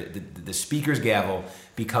atmosphere, the Speaker's gavel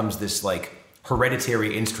becomes this,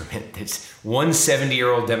 hereditary instrument. It's one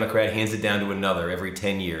 70-year-old Democrat hands it down to another every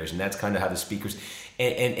 10 years, and that's kind of how the Speaker's...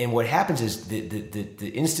 And what happens is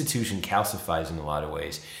the institution calcifies in a lot of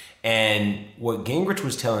ways. And what Gingrich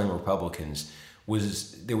was telling Republicans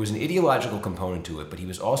was there was an ideological component to it, but he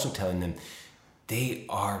was also telling them they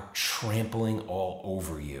are trampling all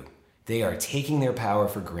over you. They are taking their power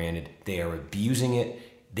for granted. They are abusing it.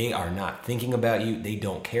 They are not thinking about you. They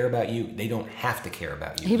don't care about you. They don't have to care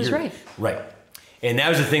about you. He was right. Right. And that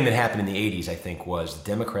was the thing that happened in the 80s, I think, was the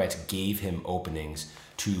Democrats gave him openings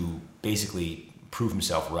to basically prove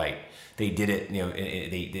himself right. They did it,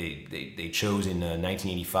 they chose in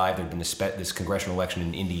 1985, there had been this congressional election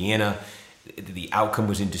in Indiana. The outcome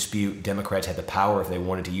was in dispute. Democrats had the power if they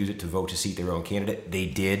wanted to use it to vote to seat their own candidate. They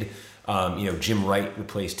did. Jim Wright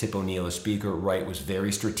replaced Tip O'Neill as Speaker. Wright was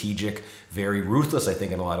very strategic, very ruthless, I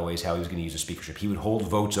think, in a lot of ways, how he was going to use the speakership. He would hold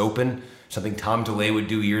votes open, something Tom DeLay would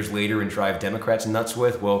do years later and drive Democrats nuts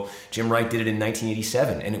with. Well, Jim Wright did it in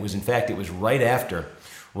 1987, and it was right after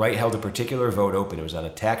Wright held a particular vote open. It was on a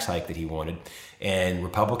tax hike that he wanted, and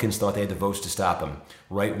Republicans thought they had the votes to stop him.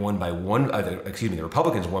 Wright won by the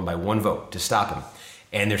Republicans won by one vote to stop him.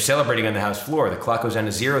 And they're celebrating on the House floor. The clock goes down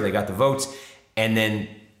to 0, they got the votes, and then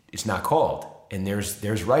it's not called. And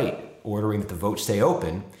there's Wright ordering that the votes stay open,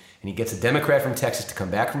 and he gets a Democrat from Texas to come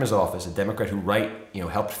back from his office, a Democrat who Wright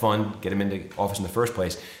helped fund, get him into office in the first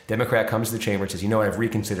place. Democrat comes to the chamber and says, I've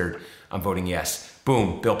reconsidered, I'm voting yes.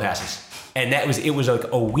 Boom, bill passes. And it was like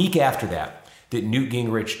a week after that Newt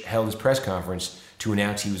Gingrich held his press conference to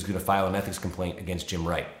announce he was going to file an ethics complaint against Jim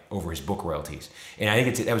Wright over his book royalties. And I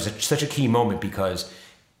think that was such a key moment because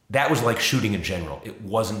that was like shooting a general. It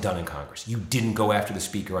wasn't done in Congress. You didn't go after the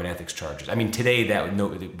Speaker on ethics charges. I mean, today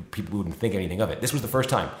people wouldn't think anything of it. This was the first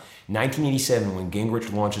time. 1987, when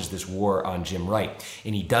Gingrich launches this war on Jim Wright.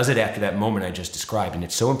 And he does it after that moment I just described. And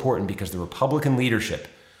it's so important because the Republican leadership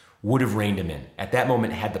would have reined him in. At that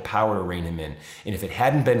moment, had the power to rein him in. And if it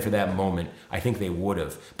hadn't been for that moment, I think they would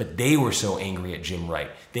have. But they were so angry at Jim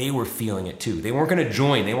Wright. They were feeling it too. They weren't going to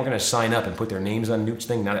join. They weren't going to sign up and put their names on Newt's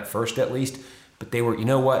thing, not at first at least. But they were, you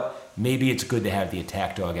know what? Maybe it's good to have the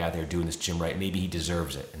attack dog out there doing this Jim Wright. Maybe he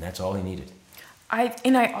deserves it. And that's all he needed.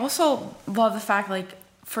 I also love the fact,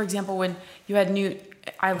 for example, when you had Newt,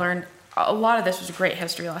 I learned a lot of this was a great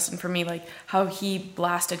history lesson for me, how he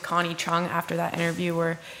blasted Connie Chung after that interview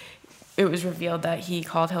where it was revealed that he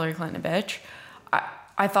called Hillary Clinton a bitch.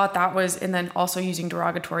 I thought that was, and then also using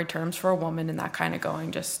derogatory terms for a woman and that kind of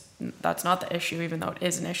going, just, that's not the issue, even though it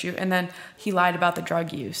is an issue. And then he lied about the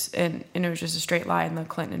drug use, and it was just a straight lie in the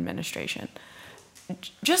Clinton administration.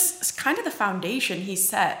 Just kind of the foundation he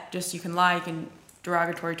set, just you can lie, you can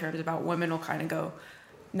derogatory terms about women will kind of go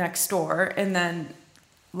next door. And then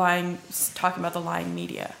talking about the lying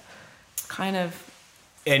media, kind of.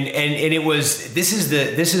 And it was, this is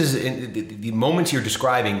the moments you're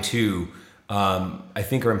describing too, I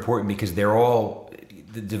think are important because they're all,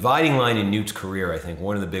 the dividing line in Newt's career, I think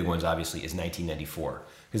one of the big ones obviously is 1994.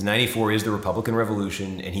 Because 94 is the Republican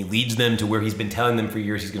Revolution, and he leads them to where he's been telling them for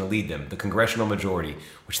years he's going to lead them, the congressional majority,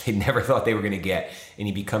 which they never thought they were going to get, and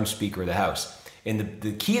he becomes Speaker of the House. And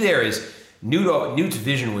the key there is Newt's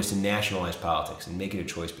vision was to nationalize politics and make it a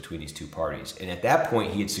choice between these two parties. And at that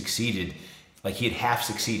point, he had succeeded, like he had half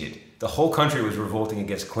succeeded. The whole country was revolting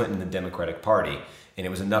against Clinton and the Democratic Party, and it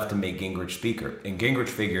was enough to make Gingrich Speaker. And Gingrich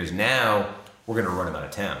figures, now we're going to run him out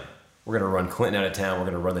of town. We're going to run Clinton out of town. We're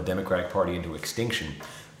going to run the Democratic Party into extinction.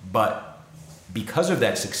 But because of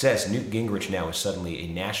that success, Newt Gingrich now is suddenly a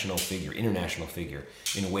national figure, international figure,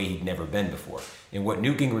 in a way he'd never been before. And what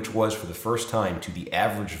Newt Gingrich was for the first time to the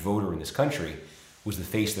average voter in this country was the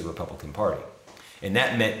face of the Republican Party. And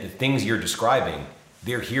that meant the things you're describing,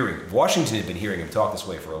 they're hearing. Washington had been hearing him talk this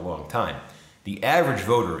way for a long time. The average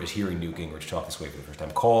voter is hearing Newt Gingrich talk this way for the first time.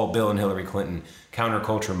 Call Bill and Hillary Clinton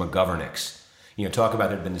counterculture McGovernicks. You know, talk about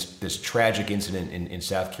there had been this tragic incident in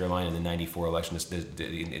South Carolina in the 94 election, in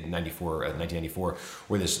 1994,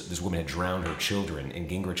 where this woman had drowned her children, and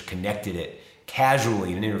Gingrich connected it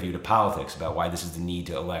casually in an interview to politics about why this is the need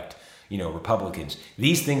to elect, you know, Republicans.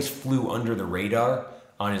 These things flew under the radar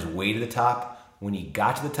on his way to the top. When he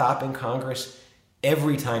got to the top in Congress,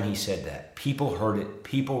 every time he said that, people heard it,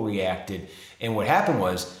 people reacted, and what happened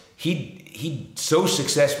was he so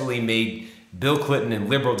successfully made Bill Clinton and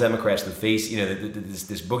liberal Democrats the face, you know,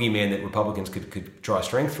 this boogeyman that Republicans could draw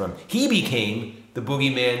strength from. He became the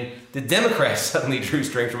boogeyman that Democrats suddenly drew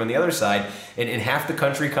strength from on the other side, and half the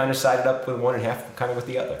country kind of sided up with one and half kind of with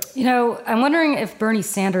the other. You know, I'm wondering if Bernie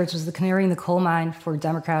Sanders was the canary in the coal mine for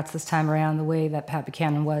Democrats this time around, the way that Pat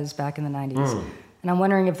Buchanan was back in the 90s. And I'm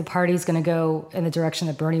wondering if the party's going to go in the direction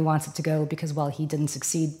that Bernie wants it to go, because while he didn't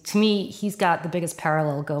succeed, to me, he's got the biggest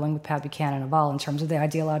parallel going with Pat Buchanan of all in terms of the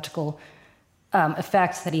ideological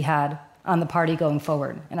effect that he had on the party going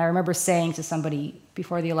forward. And I remember saying to somebody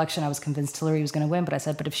before the election, I was convinced Hillary was going to win, but I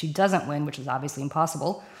said, but if she doesn't win, which is obviously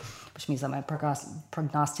impossible, which means that my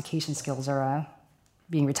prognostication skills are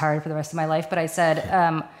being retired for the rest of my life, but I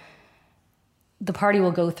said, the party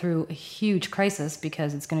will go through a huge crisis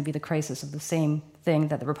because it's going to be the crisis of the same thing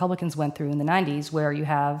that the Republicans went through in the 90s, where you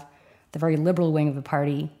have the very liberal wing of the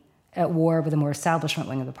party at war with the more establishment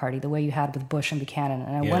wing of the party, the way you had with Bush and Buchanan.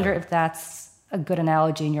 And I wonder if that's a good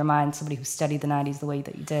analogy in your mind, somebody who studied the 90s the way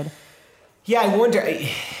that you did. Yeah, I wonder.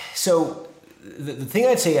 So the thing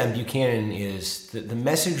I'd say on Buchanan is that the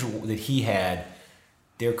message that he had,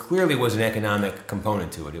 there clearly was an economic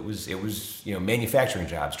component to it. It was you know, manufacturing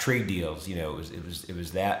jobs, trade deals. You know, it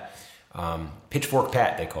was that pitchfork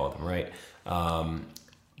Pat, they called him, right?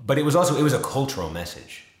 But it was a cultural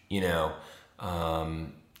message. You know,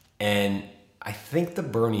 and I think the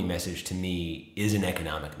Bernie message to me is an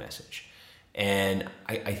economic message. And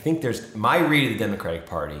I think there's my read of the Democratic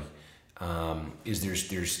Party is there's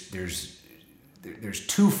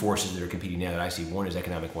two forces that are competing now that I see. One is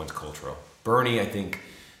economic, one's cultural. Bernie, I think,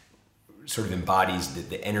 sort of embodies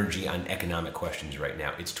the energy on economic questions right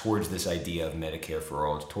now. It's towards this idea of Medicare for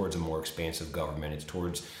all. It's towards a more expansive government. It's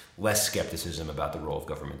towards less skepticism about the role of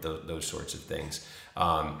government, those sorts of things.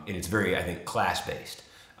 And it's very, I think, class-based.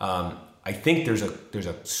 I think there's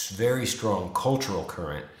a very strong cultural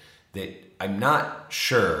current that I'm not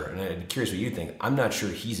sure, and I'm curious what you think, I'm not sure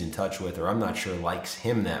he's in touch with, or I'm not sure likes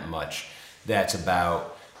him that much, that's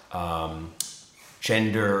about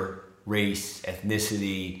gender, race,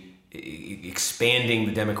 ethnicity, expanding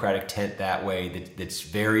the Democratic tent that way, that's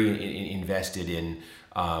very invested in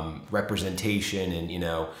representation. And, you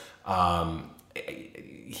know,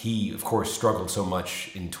 he, of course, struggled so much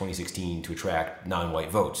in 2016 to attract non-white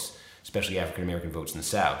votes, especially African-American votes in the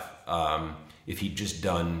South. If he'd just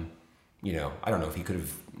done, you know, I don't know if he could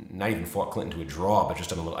have not even fought Clinton to a draw, but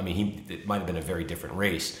just done a little, I mean, it might have been a very different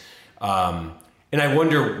race. And I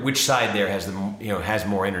wonder which side there has has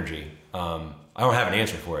more energy. I don't have an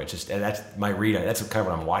answer for it. It's just, that's my read. That's kind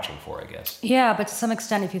of what I'm watching for, I guess. Yeah, but to some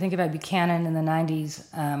extent, if you think about Buchanan in the 90s,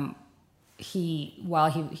 while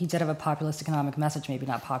he did have a populist economic message, maybe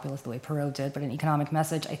not populist the way Perot did, but an economic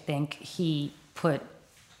message, I think he put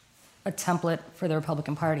a template for the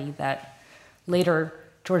Republican Party that later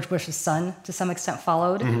George Bush's son, to some extent,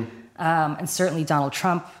 followed. And certainly Donald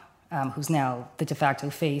Trump, who's now the de facto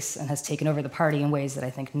face and has taken over the party in ways that I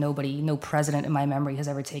think no president in my memory has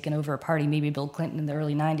ever taken over a party, maybe Bill Clinton in the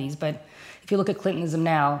early 90s. But if you look at Clintonism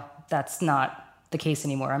now, that's not the case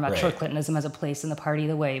anymore. I'm not sure Clintonism has a place in the party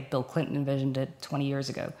the way Bill Clinton envisioned it 20 years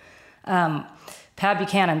ago. Pat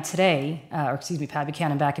Buchanan today, Pat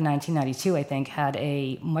Buchanan back in 1992, I think, had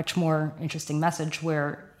a much more interesting message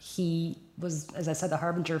where he was, as I said, the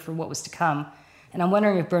harbinger for what was to come. And I'm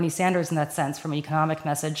wondering if Bernie Sanders, in that sense, from an economic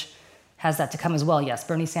message, has that to come as well. Yes,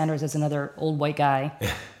 Bernie Sanders is another old white guy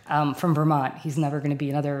from Vermont. He's never going to be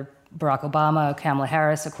another Barack Obama, Kamala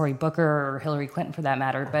Harris, a Cory Booker, or Hillary Clinton for that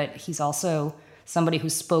matter. But he's also somebody who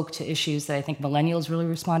spoke to issues that I think millennials really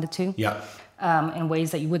responded to. Yeah. In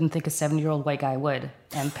ways that you wouldn't think a 70-year-old white guy would.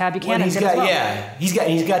 And Pat Buchanan he's got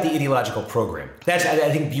the ideological program. I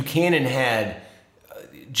think Buchanan had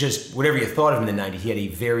just whatever you thought of him in the 90s, he had a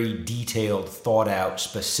very detailed, thought out,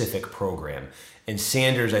 specific program. And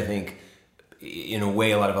Sanders, I think, in a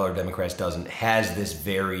way a lot of other Democrats doesn't, has this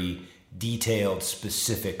very detailed,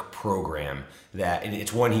 specific program that, and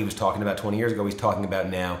it's one he was talking about 20 years ago, he's talking about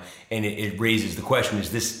now, and it raises the question,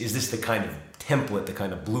 is this the kind of template, the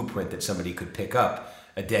kind of blueprint that somebody could pick up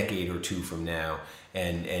a decade or two from now,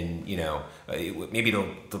 and maybe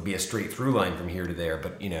there'll be a straight through line from here to there,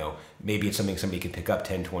 but maybe it's something somebody could pick up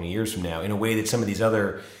 10, 20 years from now in a way that some of these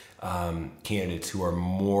other candidates who are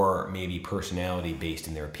more maybe personality based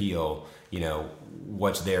in their appeal,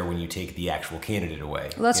 what's there when you take the actual candidate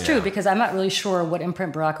away. Well, that's true, because I'm not really sure what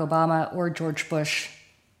imprint Barack Obama or George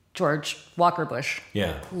Walker Bush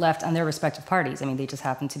left on their respective parties. I mean, they just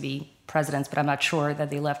happen to be presidents, but I'm not sure that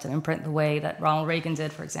they left an imprint the way that Ronald Reagan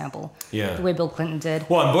did, for example. Yeah. The way Bill Clinton did.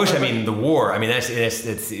 Well, and Bush, the war. I mean, it's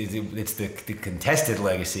the contested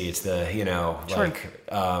legacy. It's the sure.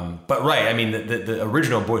 But right. I mean, the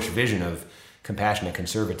original Bush vision of compassionate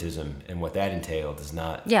conservatism and what that entailed is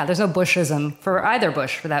not. Yeah, there's no Bushism for either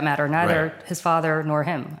Bush, for that matter. Neither his father nor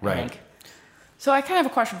him. Right. I think. So I kind of have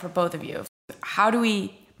a question for both of you. How do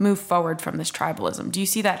we move forward from this tribalism? Do you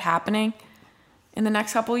see that happening in the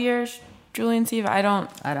next couple of years? Julian, Steve, I don't.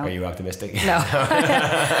 Are you optimistic? No,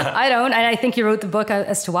 I don't. And I think you wrote the book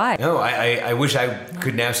as to why. No, I wish I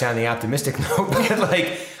could now sound the optimistic note, but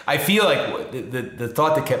I feel like the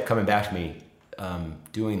thought that kept coming back to me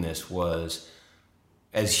doing this was,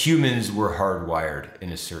 as humans, we're hardwired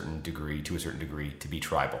to a certain degree, to be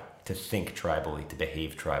tribal, to think tribally, to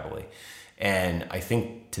behave tribally. And I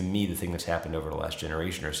think, to me, the thing that's happened over the last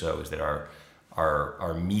generation or so is that our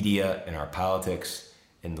media and our politics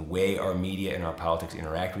and the way our media and our politics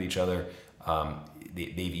interact with each other,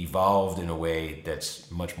 they've evolved in a way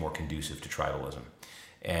that's much more conducive to tribalism.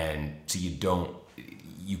 And so you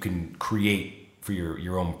can create for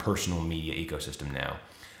your own personal media ecosystem now,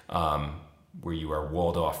 where you are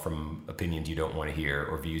walled off from opinions you don't want to hear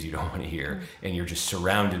or views you don't want to hear, and you're just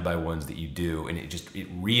surrounded by ones that you do, and it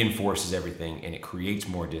reinforces everything, and it creates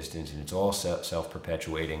more distance, and it's all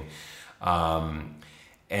self-perpetuating.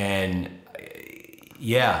 And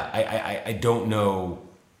yeah, I don't know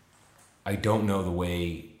what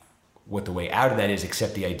the way out of that is,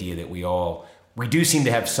 except the idea that we do seem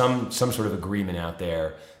to have some sort of agreement out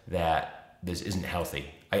there that this isn't healthy.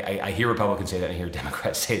 I hear Republicans say that, and I hear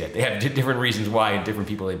Democrats say that. They have different reasons why and different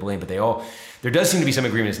people they blame, but there does seem to be some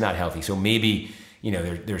agreement it's not healthy. So maybe,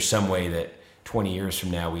 there's some way that 20 years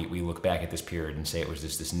from now we look back at this period and say it was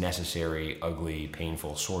this necessary, ugly,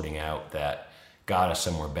 painful sorting out that got us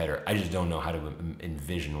somewhere better. I just don't know how to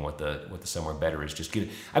envision what the somewhere better is.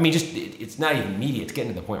 It's not even media. It's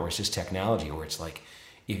getting to the point where it's just technology, where it's like,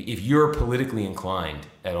 if you're politically inclined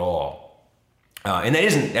at all, and that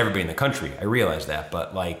isn't everybody in the country, I realize that,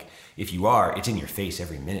 but if you are, it's in your face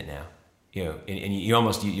every minute now. And you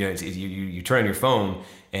almost you turn on your phone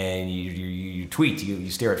and you tweet. You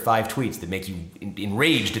stare at 5 tweets that make you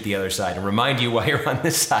enraged at the other side and remind you why you're on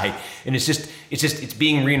this side. And it's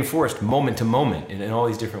being reinforced moment to moment in all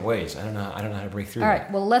these different ways. I don't know how to break through. All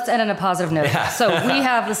right. Well, let's end on a positive note. So we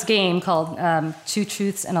have this game called 2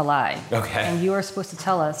 Truths and a Lie. Okay. And you are supposed to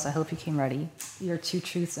tell us. I hope you came ready. Your 2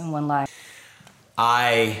 truths and 1 lie.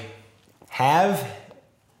 I have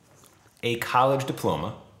a college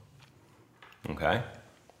diploma. Okay.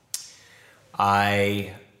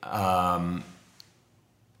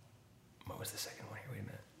 What was the second one here? Wait a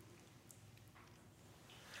minute.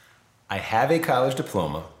 I have a college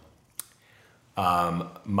diploma.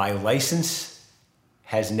 My license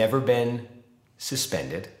has never been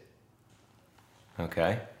suspended.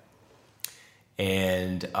 Okay.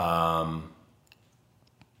 And I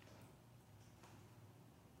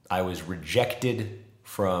was rejected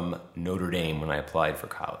from Notre Dame when I applied for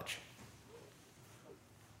college.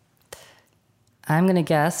 I'm going to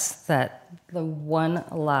guess that the 1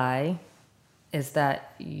 lie is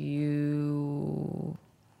that you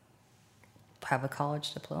have a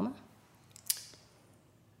college diploma.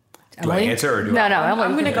 Do I answer or do No, I? no.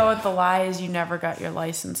 I'm going to go with the lie is you never got your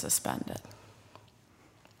license suspended.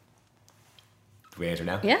 we answer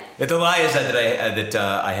now? Yeah. The lie is that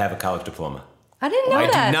I have a college diploma. I didn't know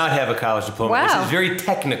that. I do not have a college diploma. Wow. This is very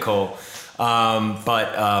technical,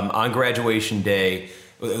 but on graduation day,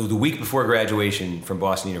 the week before graduation from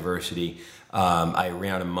Boston University, I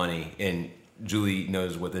ran out of money, and Julie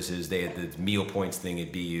knows what this is. They had the meal points thing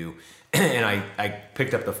at BU, and I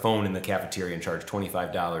picked up the phone in the cafeteria and charged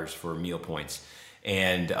 $25 for meal points,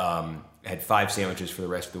 and had 5 sandwiches for the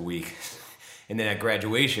rest of the week. And then at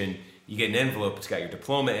graduation, you get an envelope, it's got your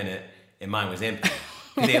diploma in it, and mine was empty.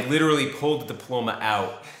 And they literally pulled the diploma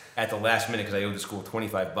out at the last minute because I owed the school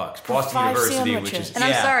 $25. Boston University, sandwiches. which is... And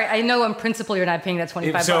I'm sorry, I know in principle you're not paying that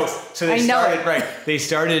 $25. So they I know started, it. right, they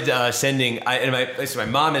started sending, my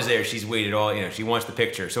mom is there, she's waited all, she wants the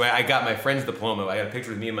picture. So I got my friend's diploma, I got a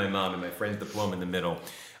picture of me and my mom and my friend's diploma in the middle.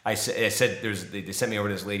 I said, they sent me over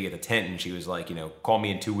to this lady at the tent, and she was like, call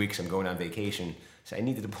me in 2 weeks, I'm going on vacation. I said, I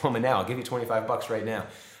need the diploma now, I'll give you $25 right now.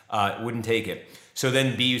 Wouldn't take it. So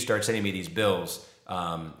then BU started sending me these bills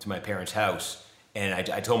to my parents' house, and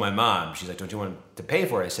I told my mom, she's like, don't you want to pay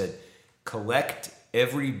for it? I said, collect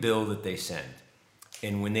every bill that they send,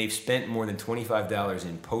 and when they've spent more than $25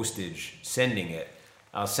 in postage sending it,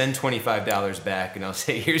 I'll send $25 back, and I'll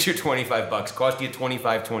say, here's your $25. Cost you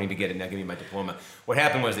 $25.20 to get it. Now give me my diploma. What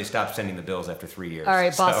happened was they stopped sending the bills after 3 years. All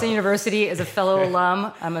right, Boston University is a fellow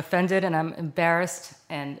alum. I'm offended and I'm embarrassed,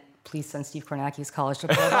 and please send Steve Kornacki's college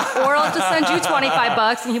diploma, or I'll just send you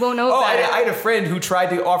 $25 and he won't know about it. I had a friend who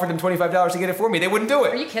tried to offer them $25 to get it for me. They wouldn't do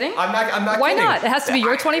it. Are you kidding? I'm not Why kidding. not? It has to be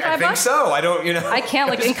your $25? I think so. I don't, I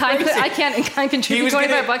can't, I can't contribute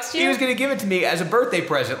 $25 to you? He was going to give it to me as a birthday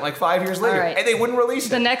present like 5 years later, right. and they wouldn't release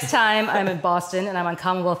it. The next time I'm in Boston and I'm on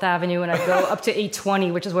Commonwealth Avenue and I go up to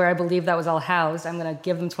 820, which is where I believe that was all housed, I'm going to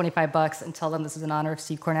give them $25 and tell them this is in honor of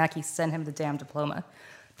Steve Kornacki. Send him the damn diploma.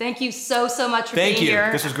 Thank you so much for being here. Thank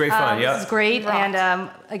you. This was great fun. This is great. And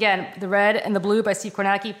again, The Red and the Blue by Steve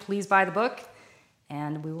Kornacki. Please buy the book.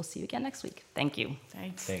 And we will see you again next week. Thank you.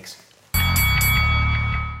 Thanks.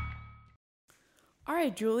 All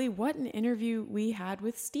right, Julie, what an interview we had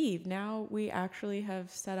with Steve. Now we actually have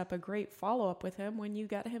set up a great follow-up with him when you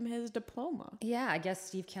get him his diploma. Yeah, I guess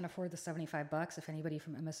Steve can't afford the $75. If anybody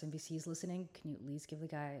from MSNBC is listening, can you at least give the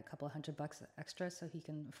guy a couple of $100 extra so he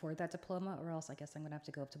can afford that diploma? Or else I guess I'm going to have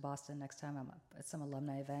to go up to Boston next time I'm at some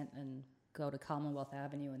alumni event and go to Commonwealth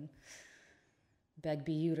Avenue and beg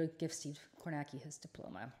BU to give Steve Kornacki his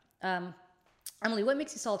diploma. Emily, what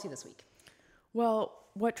makes you salty this week? Well,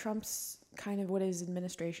 what his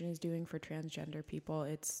administration is doing for transgender people,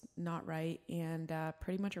 it's not right, and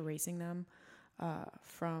pretty much erasing them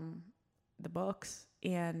from the books.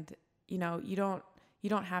 And you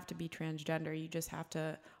don't have to be transgender. You just have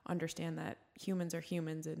to understand that humans are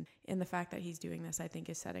humans, and the fact that he's doing this, I think,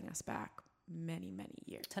 is setting us back many, many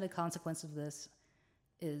years. The consequence of this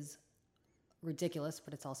is ridiculous,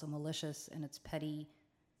 but it's also malicious, and it's petty,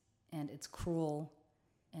 and it's cruel.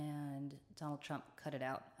 And Donald Trump cut it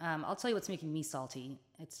out. I'll tell you what's making me salty.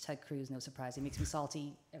 It's Ted Cruz, no surprise. He makes me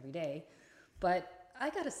salty every day. But I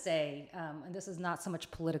gotta say, and this is not so much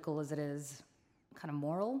political as it is kind of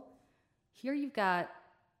moral, here you've got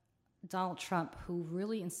Donald Trump, who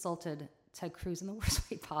really insulted Ted Cruz in the worst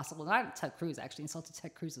way possible. Not Ted Cruz, actually, insulted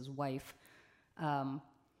Ted Cruz's wife,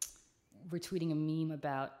 retweeting a meme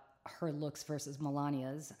about her looks versus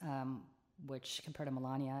Melania's, which compared to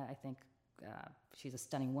Melania, I think she's a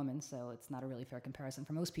stunning woman, so it's not a really fair comparison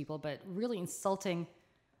for most people, but really insulting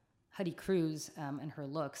Heidi Cruz and her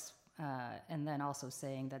looks, and then also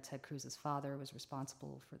saying that Ted Cruz's father was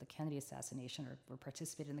responsible for the Kennedy assassination or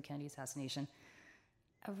participated in the Kennedy assassination.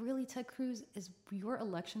 Really, Ted Cruz, is your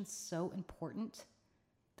election so important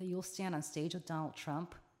that you'll stand on stage with Donald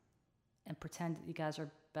Trump and pretend that you guys are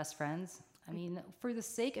best friends? I mean, for the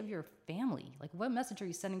sake of your family, like, what message are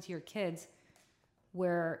you sending to your kids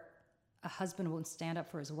where a husband won't stand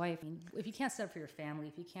up for his wife? I mean, if you can't stand up for your family,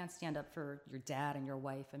 if you can't stand up for your dad and your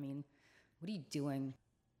wife, I mean, what are you doing?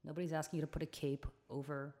 Nobody's asking you to put a cape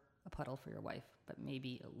over a puddle for your wife, but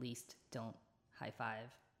maybe at least don't high five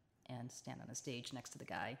and stand on a stage next to the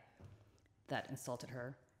guy that insulted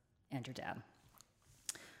her and your dad.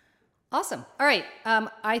 Awesome. All right.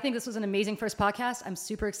 I think this was an amazing first podcast. I'm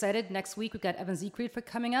super excited. Next week, we've got Evan Ziegfried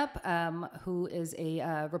coming up, who is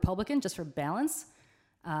a Republican, just for balance.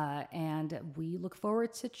 And we look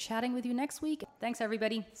forward to chatting with you next week. Thanks,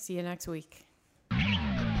 everybody. See you next week.